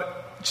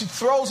 But she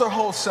throws her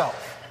whole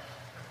self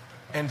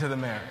into the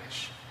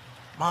marriage.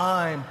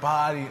 Mind,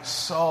 body,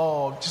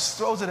 soul, just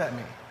throws it at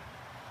me.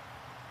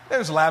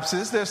 There's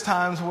lapses. There's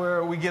times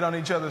where we get on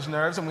each other's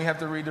nerves and we have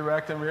to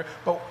redirect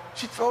but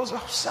she throws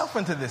herself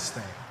into this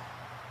thing.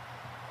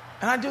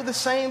 And I do the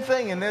same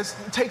thing, and it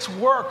takes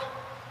work.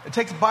 It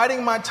takes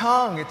biting my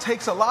tongue. It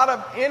takes a lot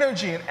of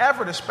energy and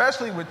effort,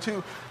 especially with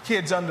 2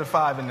 kids under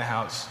 5 in the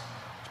house.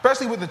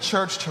 Especially with the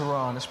church to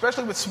run,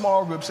 especially with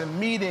small groups and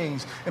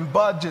meetings and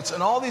budgets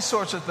and all these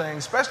sorts of things,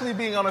 especially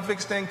being on a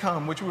fixed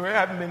income, which we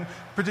haven't been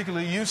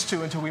particularly used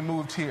to until we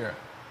moved here.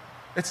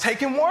 It's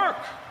taken work.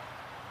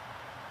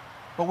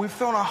 But we've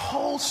thrown our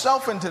whole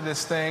self into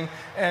this thing,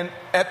 and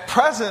at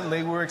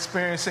presently we're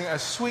experiencing a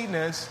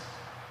sweetness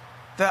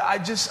that I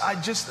just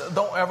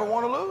don't ever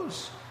want to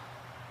lose.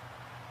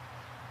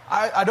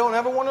 I don't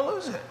ever want to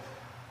lose it.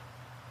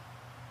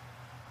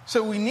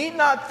 So we need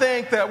not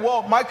think that,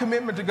 well, my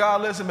commitment to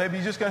God, listen, maybe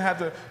you're just going to have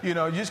to,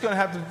 you're just going to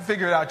have to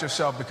figure it out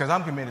yourself because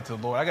I'm committed to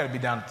the Lord. I got to be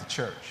down at the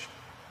church.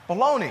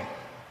 Baloney.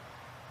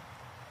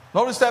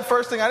 Notice that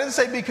first thing. I didn't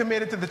say be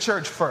committed to the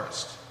church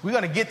first. We're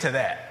going to get to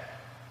that.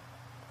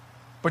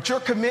 But your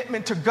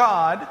commitment to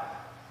God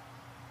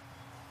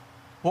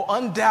will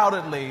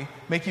undoubtedly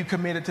make you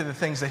committed to the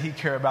things that He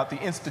cares about,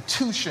 the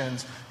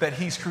institutions that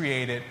He's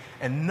created,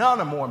 and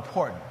none are more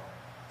important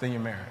than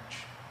your marriage.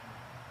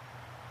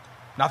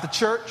 Not the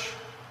church,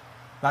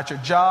 not your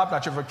job,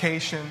 not your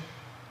vocation,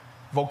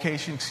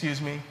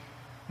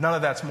 None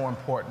of that's more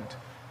important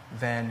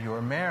than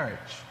your marriage.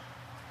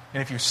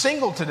 And if you're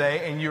single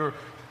today and you're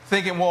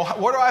thinking, well,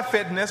 where do I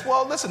fit in this?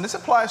 Well, listen, this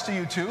applies to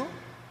you too.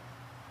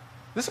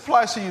 This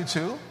applies to you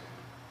too.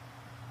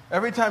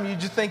 Every time you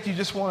just think you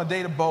just want to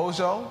date a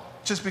bozo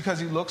just because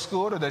he looks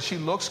good or that she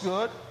looks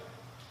good,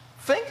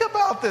 think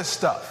about this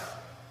stuff.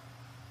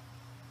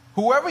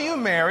 Whoever you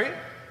marry,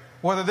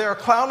 whether they're a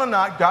clown or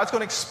not, God's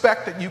going to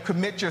expect that you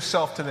commit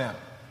yourself to them.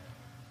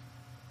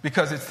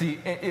 Because it's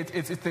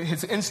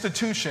his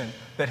institution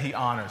that He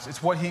honors.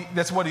 That's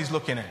what He's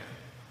looking at.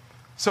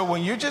 So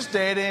when you're just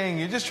dating,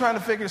 you're just trying to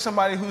figure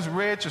somebody who's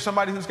rich or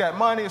somebody who's got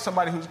money or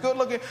somebody who's good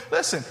looking,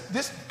 listen,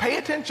 just pay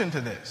attention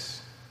to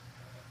this.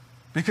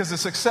 Because the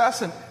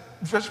success in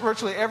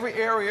virtually every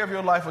area of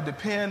your life will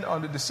depend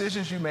on the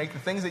decisions you make, the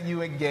things that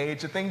you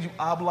engage, the things you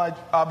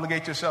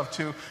obligate yourself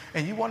to,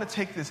 and you want to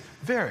take this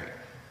very,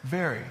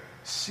 very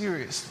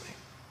seriously.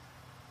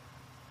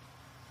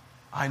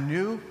 I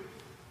knew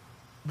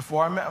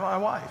before I met my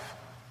wife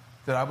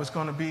that I was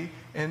going to be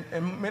in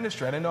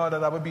ministry. I didn't know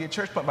that I would be a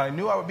church plant, but I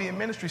knew I would be in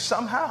ministry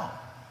somehow.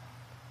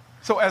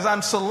 So as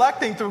I'm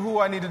selecting through who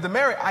I needed to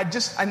marry,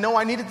 I know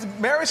I needed to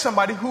marry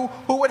somebody who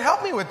would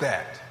help me with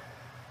that.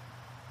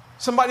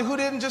 Somebody who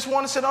didn't just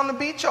want to sit on the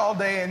beach all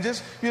day and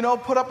just,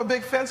 put up a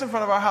big fence in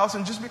front of our house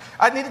and just be.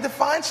 I needed to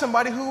find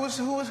somebody who was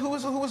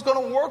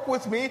going to work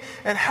with me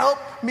and help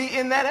me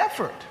in that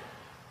effort.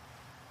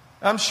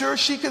 I'm sure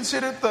she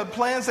considered the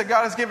plans that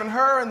God has given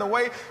her and the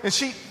way, and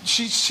she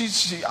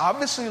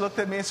obviously looked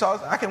at me and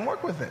saw, I can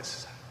work with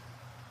this.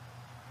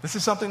 This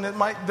is something that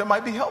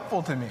might be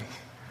helpful to me.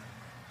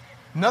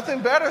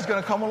 Nothing better is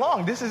going to come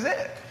along. This is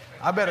it.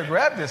 I better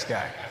grab this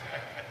guy.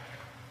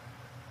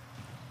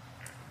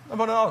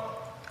 But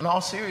in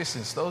all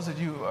seriousness, those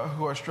of you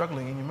who are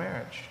struggling in your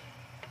marriage,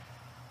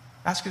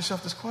 ask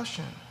yourself this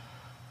question: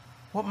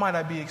 what might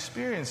I be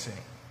experiencing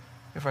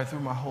if I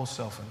threw my whole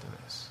self into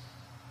this?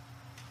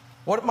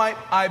 What might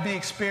I be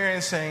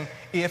experiencing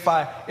if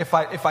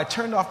I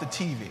turned off the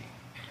TV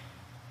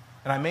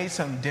and I made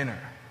some dinner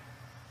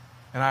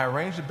and I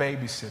arranged a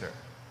babysitter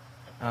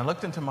and I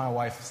looked into my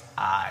wife's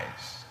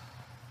eyes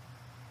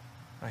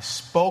and I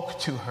spoke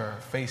to her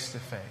face to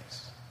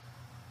face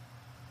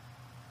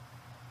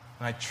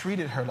and I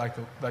treated her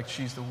like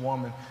she's the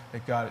woman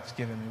that God has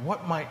given me?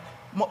 What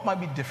might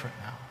be different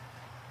now?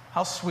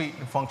 How sweet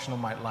and functional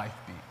might life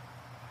be?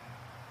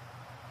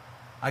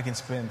 I can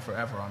spend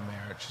forever on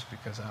marriage just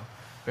because I'm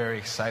very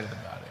excited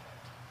about it.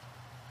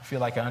 I feel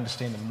like I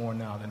understand it more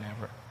now than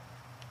ever.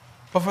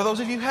 But for those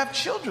of you who have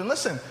children,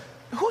 listen,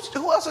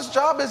 who else's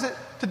job is it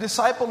to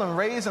disciple and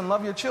raise and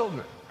love your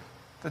children?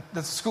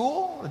 The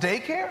school? The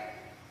daycare?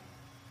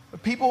 The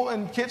people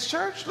in kids'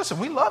 church? Listen,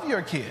 we love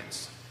your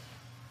kids.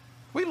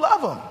 We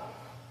love them.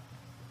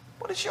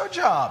 What is your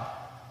job?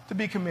 To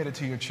be committed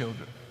to your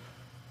children.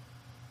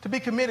 To be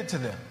committed to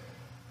them.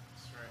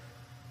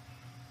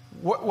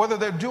 Whether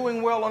they're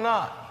doing well or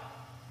not,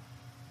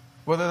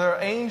 whether they're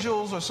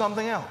angels or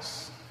something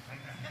else.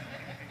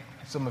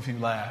 Some of you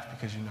laugh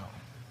because you know.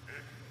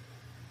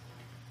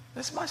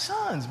 That's my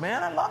sons,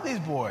 man. I love these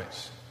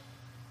boys.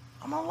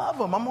 I'm going to love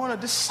them. I'm going to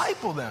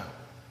disciple them.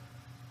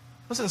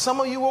 Listen, some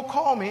of you will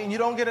call me and you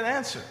don't get an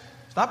answer.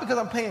 It's not because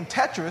I'm playing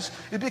Tetris.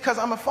 It's because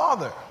I'm a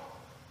father.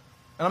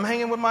 And I'm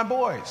hanging with my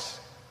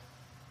boys.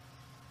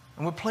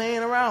 And we're playing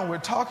around. We're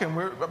talking.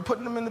 We're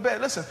putting them in the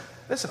bed. Listen,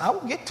 I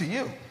will get to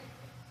you.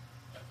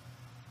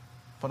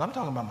 But I'm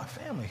talking about my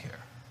family here.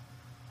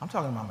 I'm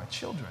talking about my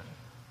children.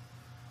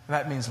 And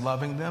that means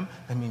loving them.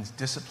 That means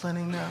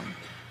disciplining them.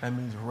 That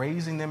means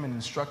raising them and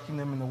instructing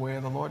them in the way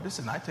of the Lord.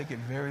 Listen, I take it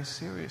very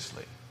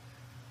seriously.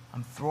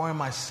 I'm throwing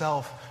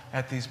myself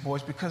at these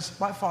boys because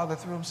my father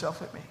threw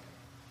himself at me.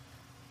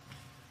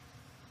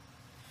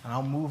 And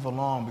I'll move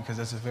along because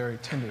that's a very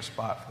tender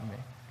spot for me.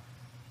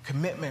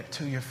 Commitment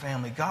to your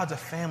family. God's a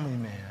family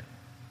man.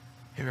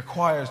 He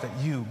requires that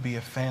you be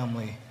a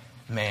family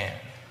man.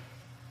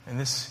 And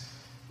this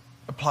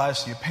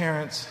applies to your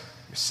parents,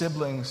 your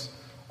siblings,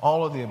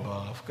 all of the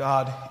above.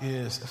 God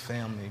is a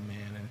family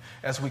man. And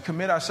as we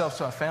commit ourselves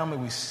to our family,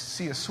 we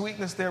see a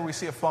sweetness there, we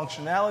see a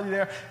functionality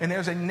there, and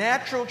there's a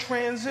natural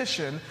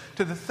transition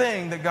to the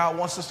thing that God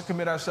wants us to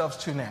commit ourselves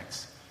to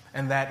next.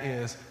 And that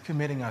is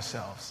committing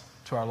ourselves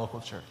to our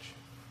local church.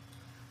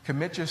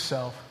 Commit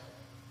yourself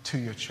to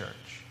your church.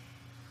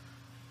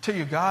 Tell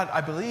you, God,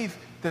 I believe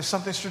there's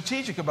something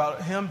strategic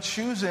about him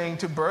choosing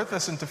to birth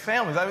us into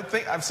families.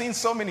 I've seen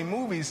so many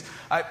movies.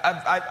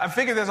 I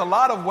figure there's a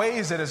lot of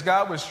ways that as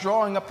God was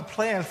drawing up the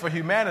plans for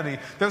humanity,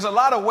 there's a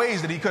lot of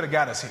ways that he could have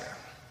got us here.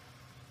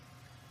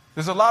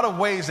 There's a lot of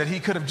ways that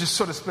he could have just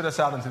sort of spit us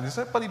out into this.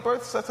 But he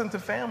births us into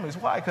families.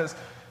 Why? Because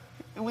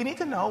we need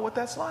to know what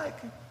that's like.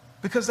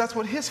 Because that's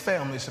what his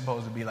family is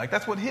supposed to be like.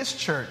 That's what his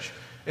church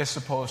is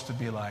supposed to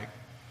be like.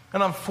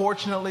 And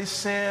unfortunately,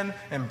 sin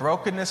and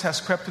brokenness has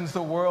crept into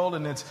the world,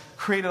 and it's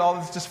created all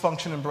this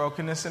dysfunction and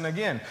brokenness. And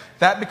again,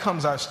 that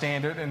becomes our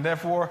standard, and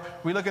therefore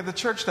we look at the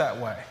church that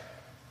way.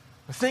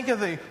 Think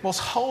of the most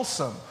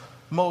wholesome,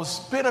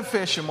 most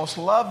beneficial, most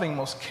loving,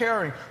 most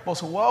caring,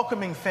 most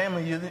welcoming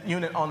family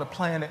unit on the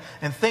planet,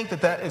 and think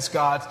that that is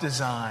God's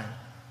design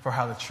for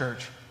how the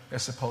church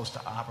is supposed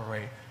to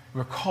operate.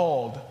 We're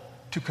called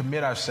to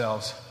commit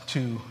ourselves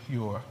to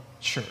your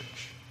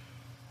church.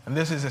 And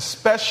this is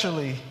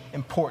especially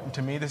important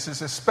to me. This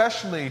is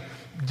especially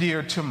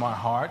dear to my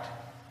heart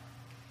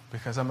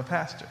because I'm a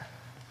pastor.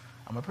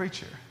 I'm a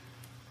preacher.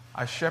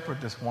 I shepherd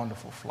this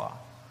wonderful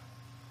flock.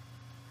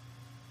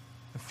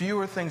 The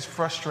fewer things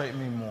frustrate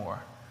me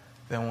more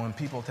than when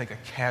people take a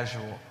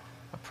casual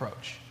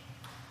approach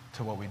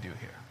to what we do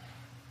here.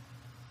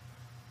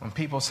 When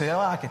people say, oh,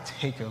 I could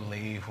take or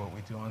leave what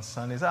we do on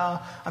Sundays.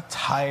 Oh, I'm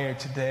tired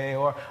today,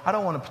 or I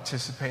don't want to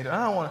participate,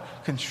 I don't want to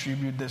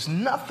contribute. There's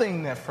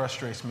nothing that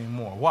frustrates me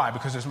more. Why?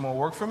 Because there's more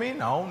work for me?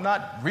 No,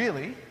 not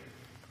really.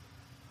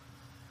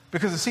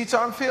 Because the seats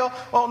aren't filled?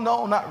 Oh,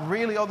 no, not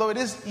really. Although it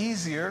is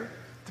easier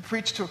to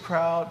preach to a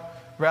crowd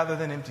rather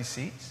than empty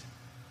seats.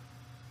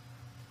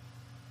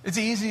 It's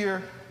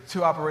easier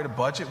to operate a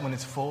budget when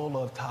it's full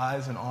of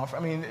tithes and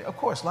offerings. I mean, of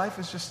course, life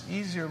is just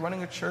easier.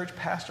 Running a church,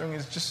 pastoring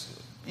is just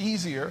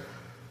easier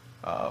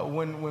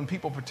when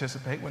people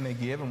participate, when they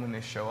give, and when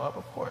they show up,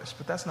 of course.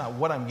 But that's not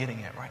what I'm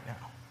getting at right now.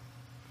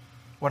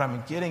 What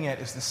I'm getting at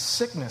is the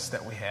sickness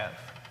that we have.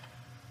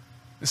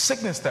 The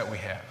sickness that we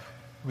have.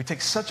 We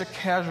take such a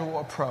casual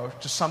approach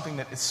to something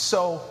that is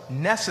so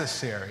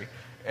necessary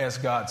as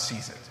God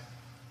sees it.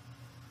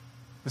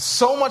 There's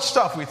so much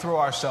stuff we throw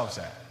ourselves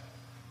at.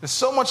 There's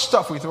so much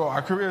stuff we throw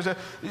our careers at,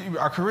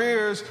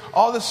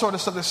 all this sort of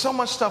stuff. There's so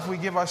much stuff we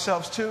give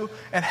ourselves to,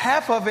 and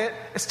half of it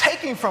is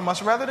taking from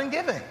us rather than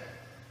giving.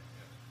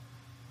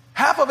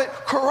 Half of it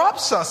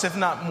corrupts us, if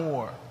not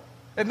more.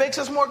 It makes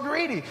us more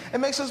greedy. It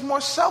makes us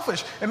more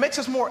selfish. It makes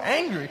us more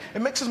angry.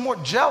 It makes us more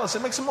jealous.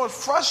 It makes us more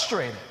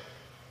frustrated.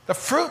 The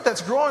fruit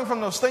that's growing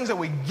from those things that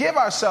we give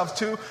ourselves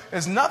to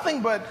is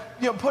nothing but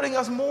putting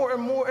us more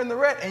and more in the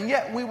red, and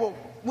yet we will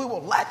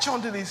latch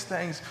onto these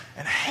things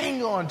and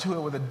hang on to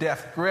it with a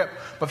death grip.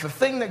 But the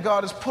thing that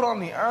God has put on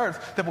the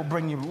earth that will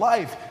bring you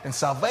life and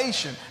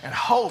salvation and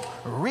hope,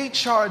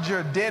 recharge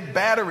your dead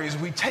batteries,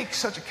 we take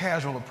such a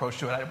casual approach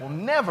to it. I will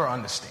never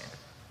understand it.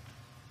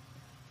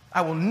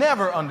 I will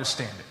never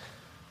understand it.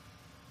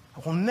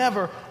 I will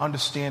never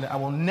understand it. I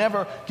will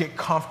never get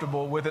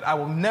comfortable with it. I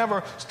will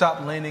never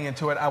stop leaning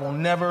into it. I will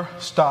never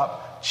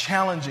stop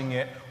challenging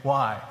it.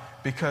 Why?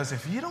 Because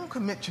if you don't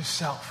commit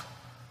yourself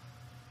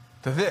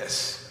to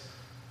this,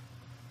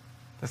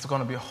 there's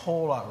going to be a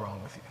whole lot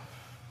wrong with you.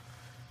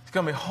 There's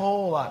going to be a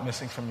whole lot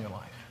missing from your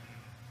life.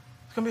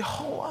 There's going to be a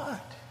whole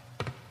lot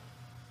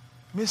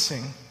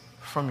missing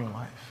from your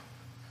life.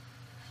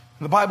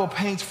 And the Bible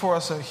paints for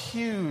us a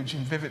huge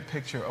and vivid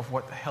picture of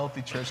what the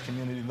healthy church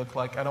community looked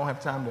like. I don't have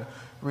time to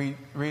read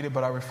it,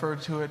 but I refer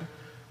to it.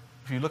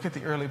 If you look at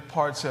the early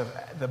parts of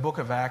the book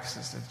of Acts,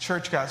 as the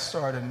church got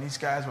started, and these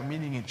guys were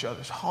meeting in each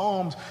other's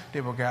homes,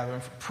 they were gathering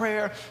for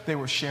prayer, they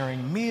were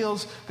sharing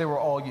meals, they were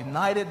all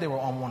united, they were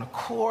on one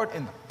accord,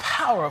 and the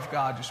power of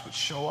God just would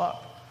show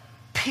up.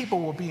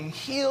 People were being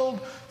healed,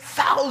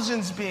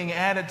 thousands being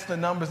added to the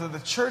numbers of the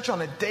church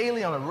on a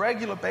daily, on a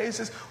regular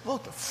basis.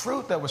 Look, the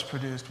fruit that was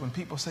produced when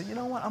people said, you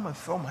know what, I'm going to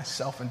throw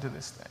myself into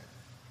this thing.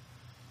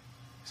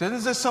 So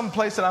this is some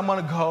place that I'm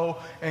going to go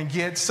and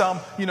get some,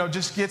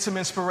 just get some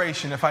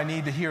inspiration if I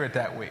need to hear it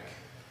that week.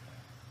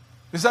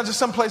 It's not just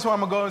some place where I'm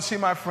going to go and see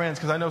my friends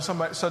because I know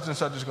somebody such and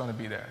such is going to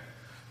be there.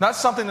 Not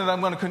something that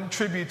I'm going to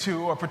contribute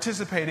to or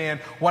participate in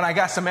when I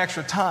got some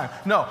extra time.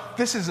 No,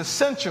 this is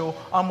essential.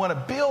 I'm going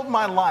to build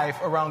my life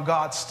around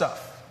God's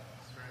stuff.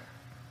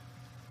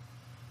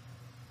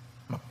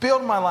 I'm going to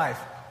build my life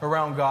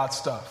around God's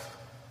stuff.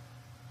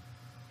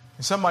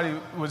 And somebody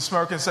would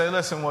smirk and say,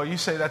 listen, well, you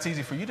say that's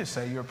easy for you to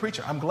say. You're a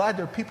preacher. I'm glad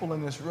there are people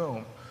in this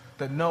room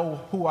that know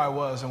who I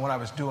was and what I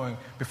was doing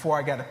before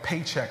I got a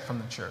paycheck from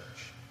the church.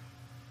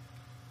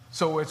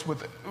 So it's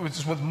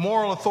with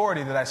moral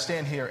authority that I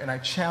stand here and I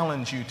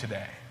challenge you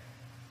today.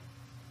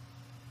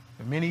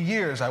 For many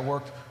years, I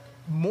worked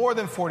more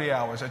than 40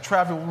 hours. I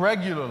traveled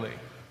regularly.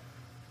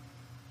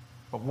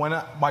 But when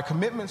my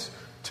commitments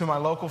to my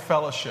local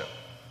fellowship,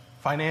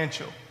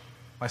 financial,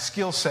 my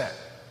skill set,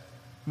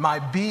 my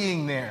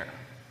being there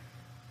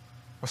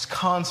was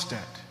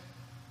constant.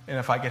 And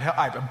if I could help,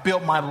 I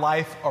built my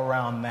life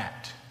around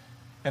that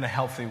in a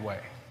healthy way.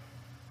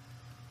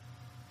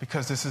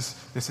 because this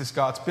is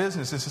God's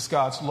business. This is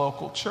God's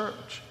local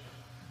church.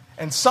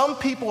 And some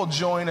people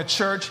join a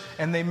church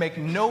and they make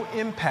no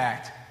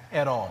impact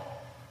at all.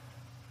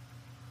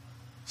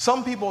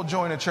 Some people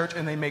join a church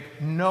and they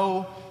make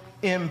no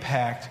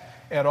impact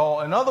at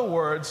all. In other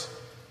words,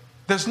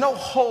 there's no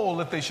hole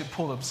that they should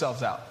pull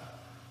themselves out.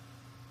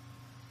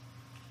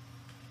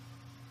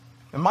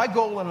 And my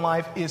goal in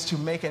life is to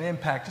make an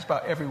impact just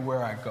about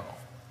everywhere I go.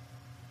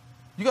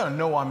 You're going to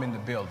know I'm in the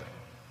building.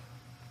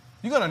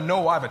 You're going to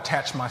know I've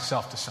attached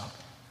myself to something.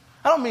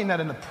 I don't mean that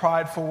in a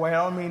prideful way.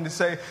 I don't mean to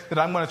say that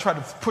I'm going to try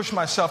to push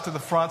myself to the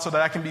front so that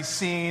I can be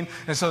seen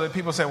and so that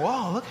people say,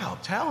 wow, look how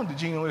talented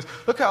Gino is.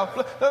 No,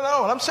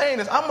 what I'm saying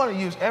is I'm going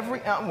to use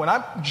when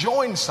I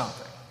join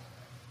something,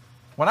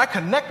 when I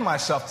connect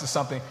myself to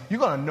something, you're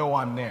going to know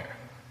I'm there.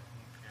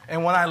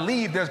 And when I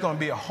leave, there's going to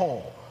be a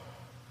hole.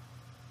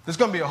 There's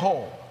going to be a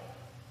hole.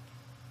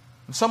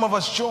 And some of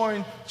us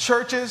join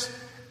churches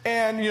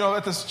and,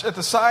 at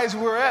the size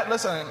we're at,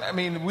 listen, I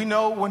mean, we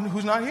know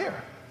who's not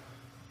here.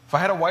 If I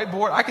had a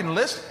whiteboard, I can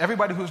list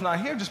everybody who's not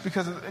here just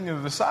because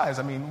of the size.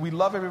 I mean, we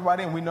love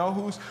everybody and we know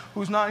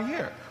who's not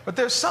here. But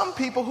there's some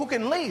people who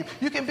can leave.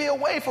 You can be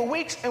away for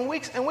weeks and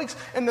weeks and weeks,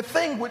 and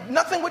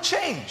nothing would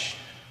change.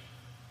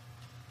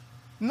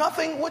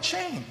 Nothing would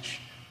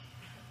change.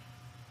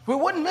 We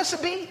wouldn't miss a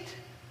beat.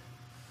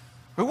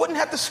 We wouldn't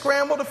have to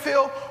scramble to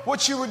feel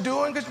what you were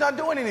doing because you're not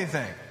doing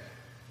anything.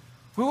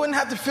 We wouldn't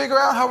have to figure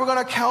out how we're going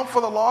to account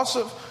for the loss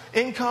of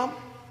income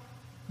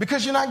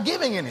because you're not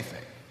giving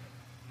anything.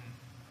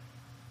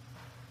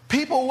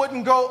 People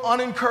wouldn't go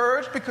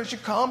unencouraged because you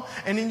come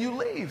and then you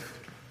leave.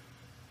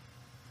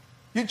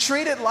 You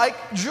treat it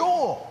like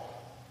Jewel.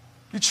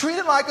 You treat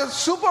it like a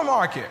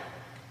supermarket.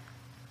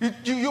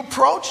 You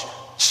approach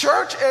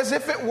church as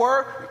if it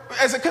were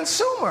as a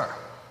consumer.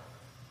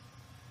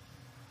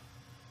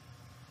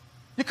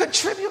 You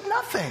contribute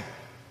nothing.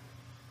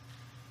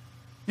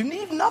 You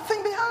leave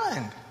nothing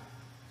behind.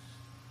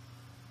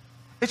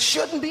 It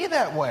shouldn't be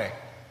that way.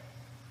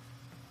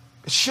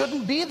 It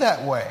shouldn't be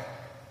that way.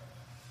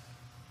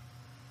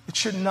 It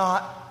should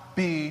not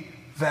be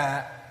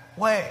that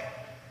way.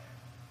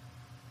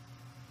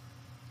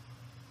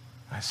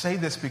 I say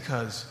this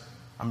because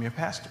I'm your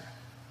pastor.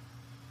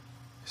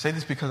 I say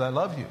this because I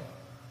love you.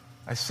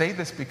 I say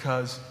this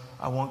because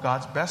I want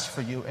God's best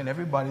for you and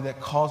everybody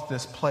that calls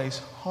this place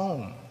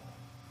home.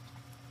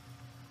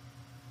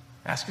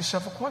 Ask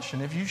yourself a question.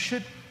 If you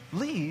should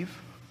leave,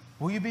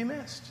 will you be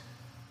missed?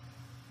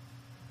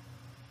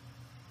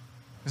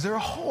 Is there a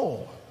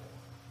hole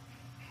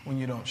when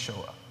you don't show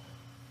up?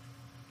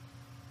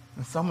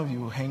 And some of you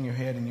will hang your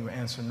head and you will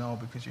answer no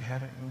because you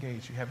haven't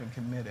engaged, you haven't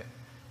committed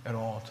at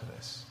all to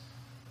this.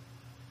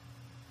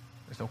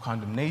 There's no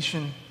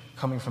condemnation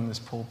coming from this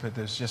pulpit.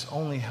 There's just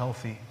only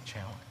healthy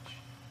challenge.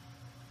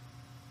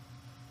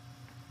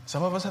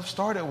 Some of us have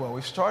started well.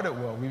 We've started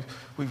well.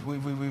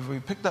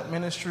 We've picked up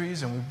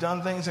ministries and we've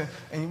done things and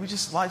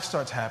life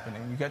starts happening.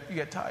 You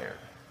get tired.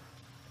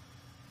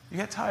 You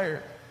get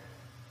tired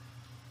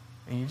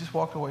and you just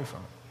walk away from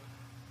it.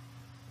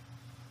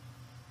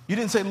 You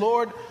didn't say,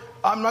 Lord,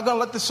 I'm not going to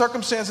let the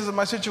circumstances of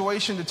my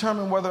situation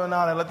determine whether or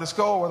not I let this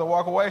go or whether I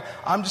walk away.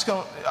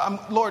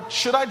 Lord,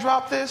 should I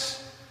drop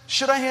this?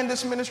 Should I hand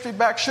this ministry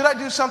back? Should I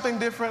do something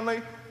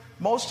differently?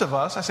 Most of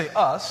us, I say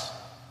us,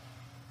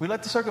 we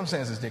let the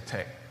circumstances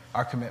dictate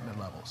our commitment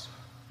levels.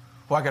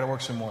 Well, I got to work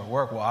some more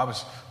work. Well, I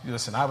was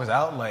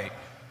out late.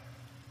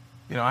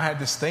 I had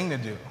this thing to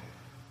do.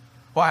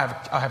 Well,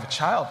 I have a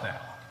child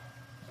now.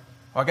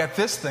 Well, I got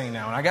this thing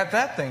now, and I got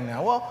that thing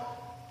now. Well,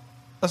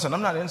 listen,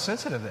 I'm not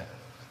insensitive then.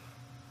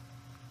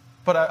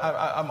 But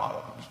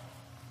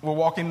we're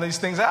walking these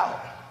things out.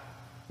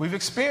 We've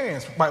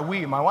experienced, my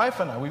wife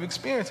and I, we've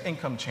experienced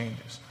income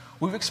changes.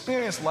 We've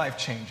experienced life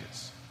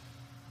changes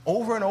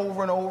over and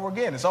over and over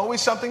again. It's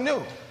always something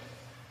new.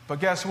 But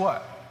guess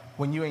what?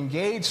 When you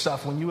engage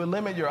stuff, when you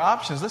limit your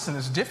options, listen,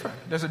 it's different.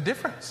 There's a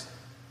difference.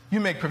 You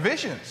make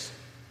provisions.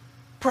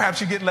 Perhaps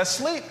you get less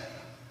sleep.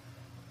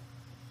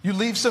 You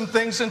leave some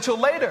things until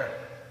later.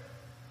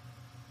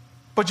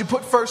 But you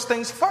put first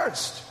things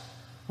first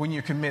when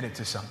you're committed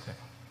to something.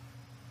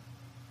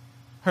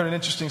 Heard an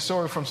interesting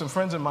story from some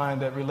friends of mine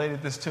that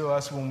related this to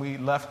us when we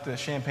left the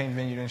Champaign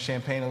Vineyard in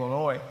Champaign,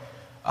 Illinois.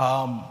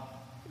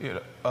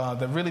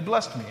 That really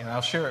blessed me, and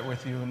I'll share it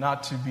with you,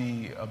 not to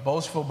be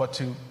boastful,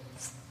 but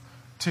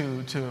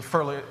to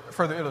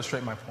further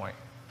illustrate my point.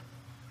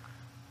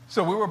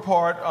 So we were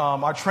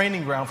our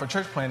training ground for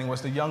church planting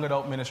was the young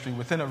adult ministry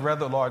within a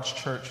rather large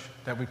church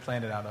that we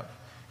planted out of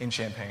in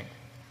Champaign.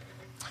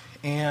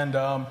 And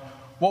there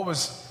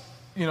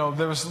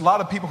was a lot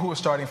of people who were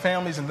starting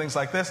families and things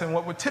like this. And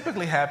what would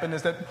typically happen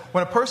is that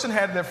when a person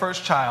had their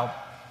first child,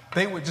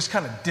 they would just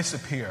kind of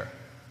disappear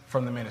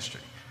from the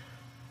ministry.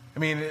 I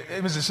mean,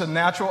 it was just a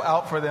natural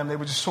out for them. They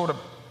would just sort of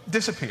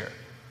disappear.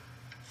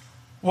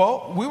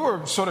 Well, we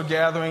were sort of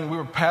gathering, we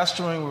were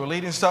pastoring, we were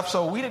leading stuff,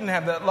 so we didn't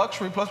have that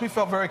luxury. Plus, we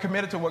felt very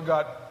committed to what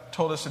God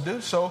told us to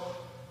do. So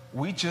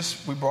we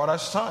brought our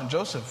son,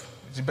 Joseph.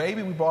 He's a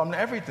baby. We brought him to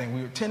everything.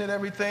 We attended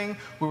everything.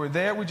 We were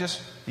there.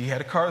 He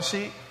had a car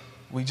seat.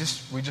 we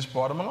just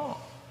brought them along.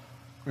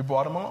 We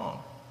brought them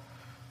along.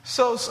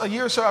 So a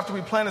year or so after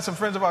we planted, some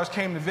friends of ours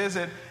came to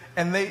visit,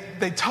 and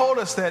they told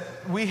us that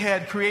we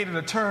had created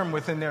a term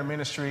within their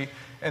ministry,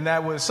 and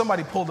that was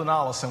somebody pulled an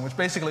Allison, which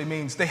basically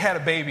means they had a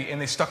baby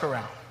and they stuck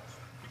around.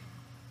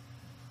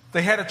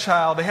 They had a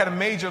child, they had a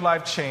major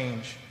life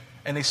change,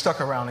 and they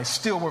stuck around. They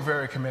still were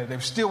very committed. They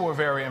still were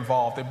very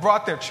involved. They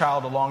brought their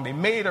child along. They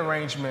made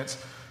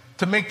arrangements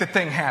to make the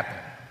thing happen.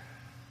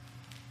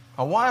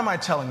 Now, why am I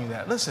telling you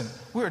that? Listen,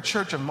 we're a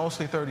church of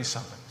mostly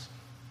 30-somethings.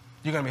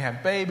 You're going to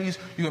have babies.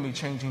 You're going to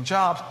be changing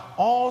jobs.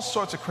 All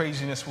sorts of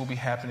craziness will be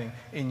happening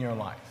in your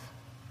life.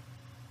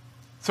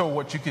 So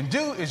what you can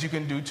do is you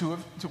can do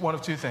one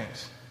of two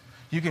things.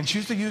 You can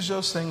choose to use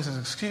those things as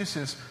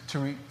excuses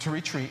to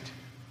retreat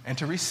and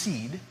to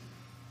recede,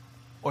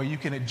 or you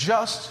can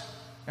adjust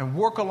and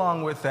work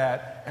along with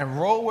that and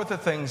roll with the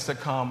things that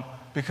come,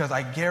 because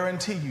I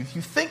guarantee you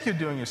think you're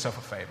doing yourself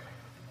a favor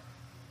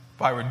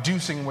by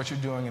reducing what you're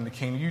doing in the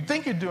kingdom. You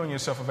think you're doing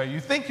yourself a favor. You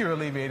think you're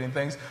alleviating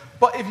things.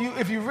 But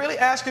if you really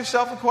ask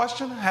yourself a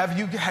question, do you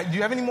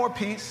have any more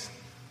peace?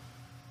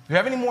 Do you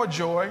have any more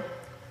joy?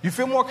 You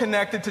feel more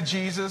connected to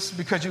Jesus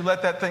because you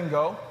let that thing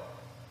go?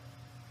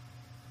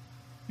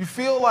 You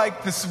feel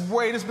like this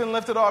weight has been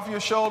lifted off your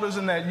shoulders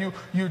and that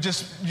you're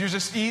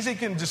just easy,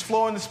 can just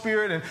flow in the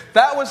Spirit, and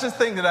that was the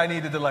thing that I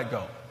needed to let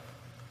go?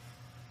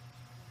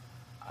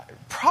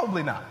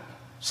 Probably not.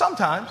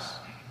 Sometimes,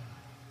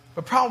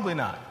 but probably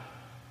not.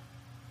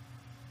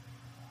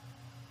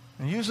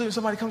 And usually when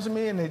somebody comes to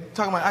me and they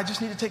talk about, I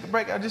just need to take a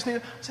break, I say,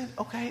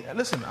 okay,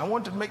 listen, I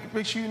want to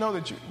make sure you know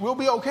that we'll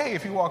be okay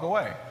if you walk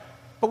away.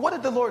 But what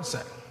did the Lord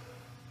say?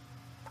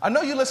 I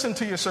know you listen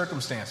to your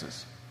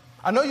circumstances.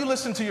 I know you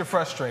listen to your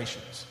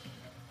frustrations.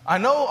 I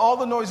know all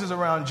the noises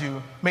around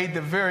you made the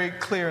very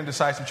clear and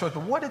decisive choice,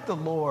 but what did the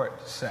Lord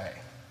say?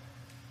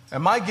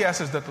 And my guess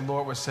is that the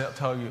Lord would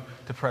tell you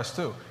to press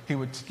through. He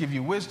would give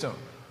you wisdom.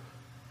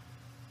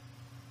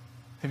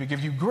 He would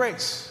give you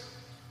grace.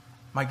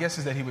 My guess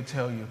is that he would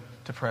tell you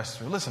to press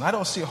through. Listen, I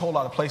don't see a whole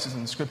lot of places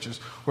in the scriptures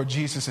where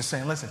Jesus is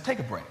saying, listen, take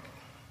a break.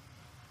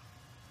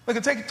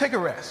 Look, take a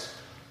rest.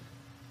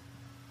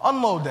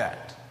 Unload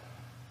that.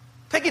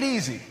 Take it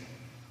easy.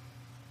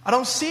 I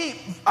don't see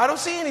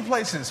any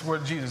places where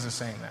Jesus is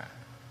saying that.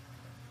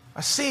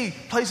 I see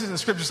places in the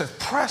scripture that says,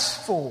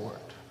 press forward.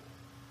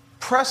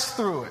 Press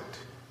through it.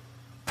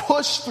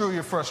 Push through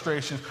your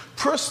frustrations.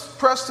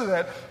 Press through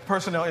that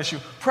personnel issue.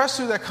 Press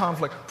through that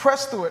conflict.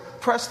 Press through it.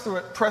 Press through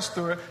it. Press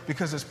through it.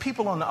 Because there's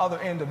people on the other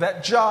end of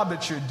that job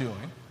that you're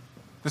doing.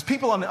 There's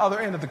people on the other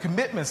end of the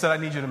commitments that I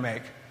need you to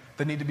make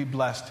that need to be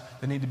blessed,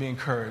 that need to be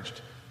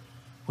encouraged.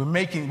 We're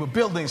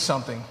building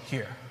something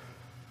here.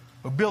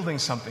 We're building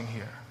something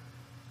here.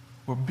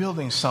 We're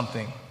building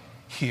something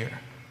here.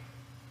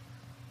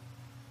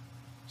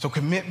 So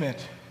commitment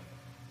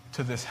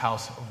to this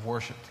house of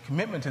worship,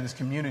 commitment to this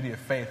community of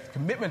faith,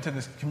 commitment to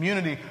this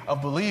community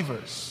of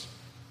believers.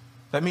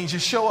 That means you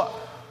show up.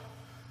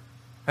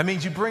 That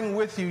means you bring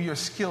with you your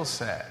skill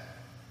set,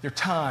 your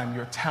time,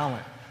 your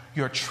talent,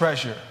 your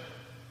treasure.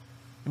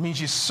 It means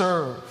you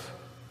serve.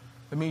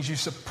 It means you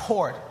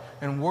support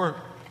and work,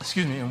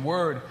 in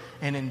word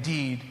and in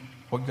deed,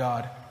 what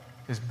God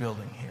is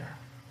building here.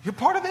 You're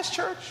part of this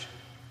church.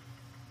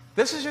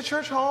 This is your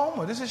church home,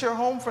 or this is your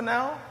home for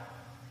now.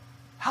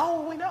 How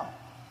will we know?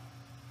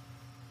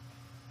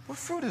 What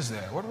fruit is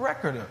there? What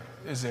record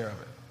is there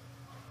of it?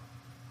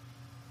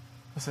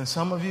 Listen,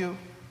 some of you,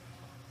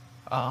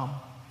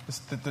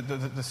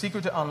 the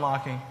secret to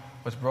unlocking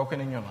what's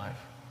broken in your life,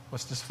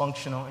 what's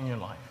dysfunctional in your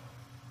life,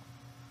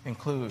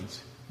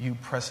 includes you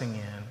pressing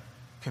in,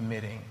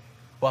 committing,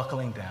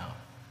 buckling down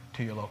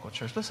to your local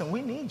church. Listen,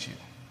 we need you.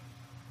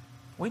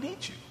 We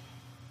need you.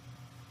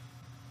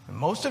 And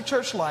most of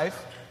church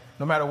life,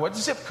 no matter what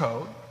zip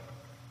code,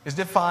 is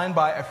defined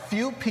by a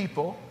few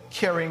people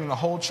carrying the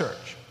whole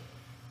church.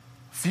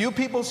 Few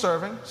people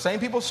serving, same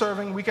people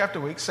serving week after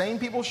week, same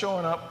people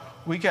showing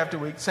up week after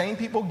week, same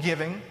people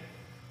giving.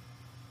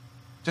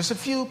 Just a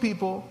few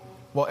people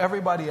while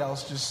everybody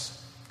else just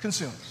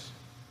consumes.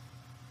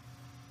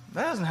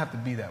 That doesn't have to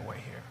be that way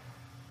here.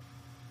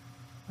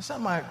 That's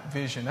not my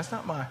vision. That's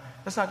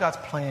not God's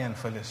plan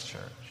for this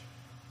church.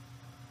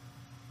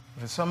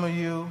 For some of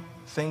you,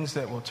 things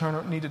that will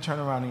need to turn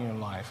around in your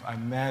life, I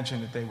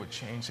imagine that they would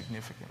change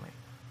significantly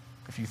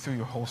if you threw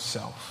your whole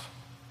self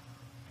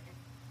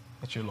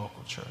at your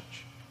local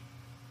church.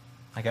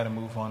 I got to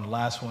move on. The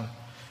last one,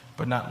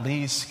 but not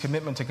least,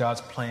 commitment to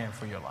God's plan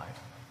for your life.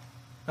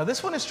 Now,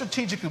 this one is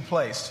strategically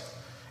placed.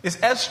 It's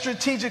as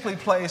strategically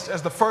placed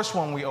as the first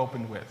one we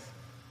opened with.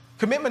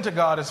 Commitment to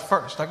God is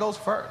first. That goes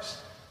first.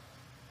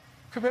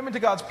 Commitment to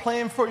God's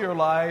plan for your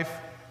life,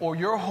 or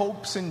your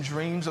hopes and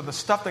dreams, or the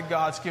stuff that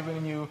God's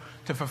given you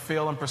to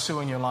fulfill and pursue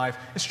in your life,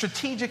 is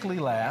strategically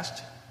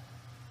last.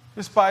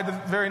 Just by the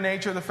very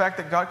nature of the fact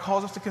that God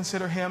calls us to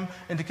consider Him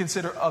and to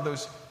consider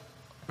others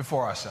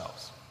before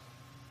ourselves.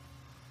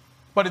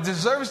 But it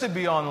deserves to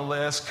be on the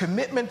list.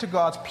 Commitment to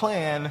God's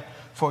plan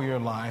for your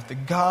life, the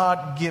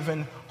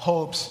God-given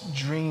hopes,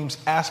 dreams,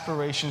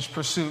 aspirations,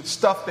 pursuits,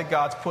 stuff that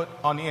God's put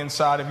on the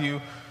inside of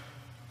you.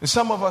 And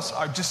some of us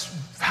are just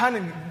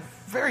finding it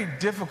very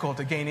difficult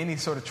to gain any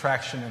sort of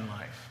traction in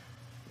life.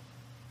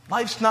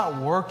 Life's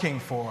not working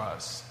for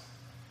us.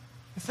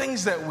 The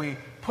things that we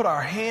put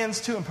our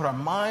hands to and put our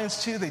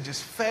minds to, they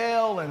just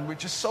fail, and we're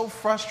just so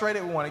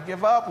frustrated. We want to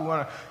give up. We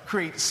want to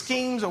create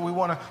schemes, or we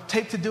want to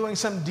take to doing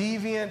some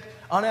deviant,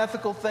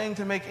 unethical thing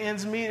to make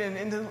ends meet.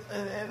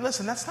 And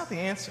listen, that's not the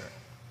answer.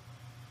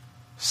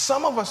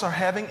 Some of us are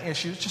having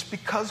issues just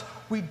because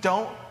we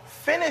don't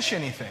finish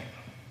anything.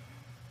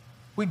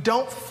 We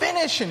don't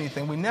finish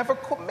anything. We never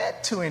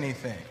commit to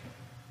anything.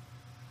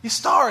 You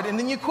start and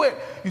then you quit.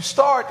 You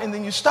start and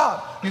then you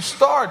stop. You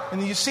start and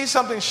then you see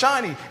something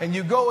shiny and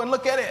you go and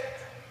look at it.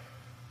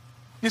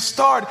 You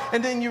start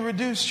and then you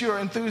reduce your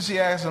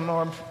enthusiasm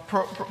or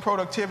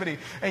productivity,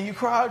 and you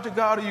cry out to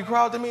God, or you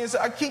cry out to me and say,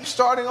 I keep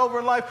starting over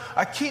in life.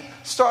 I keep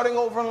starting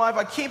over in life.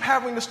 I keep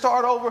having to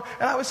start over.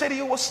 And I would say to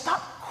you, well,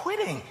 stop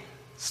quitting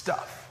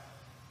stuff.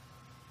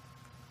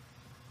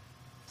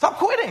 Stop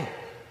quitting.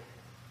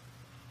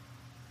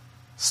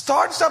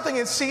 Start something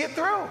and see it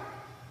through.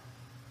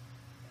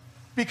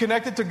 Be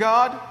connected to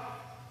God,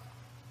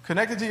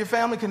 connected to your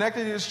family,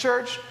 connected to His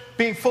church,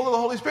 being full of the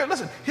Holy Spirit.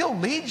 Listen, He'll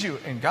lead you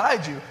and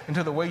guide you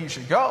into the way you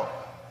should go.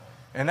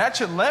 And that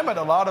should limit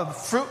a lot of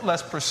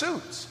fruitless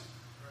pursuits.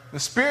 The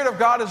Spirit of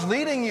God is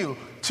leading you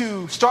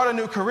to start a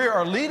new career,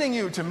 or leading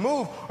you to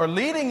move, or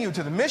leading you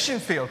to the mission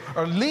field,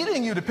 or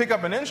leading you to pick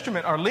up an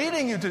instrument, or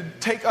leading you to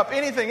take up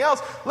anything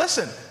else.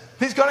 Listen,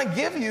 He's going to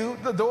give you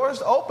the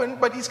doors open,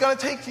 but He's going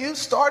to take you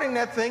starting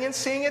that thing and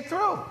seeing it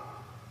through.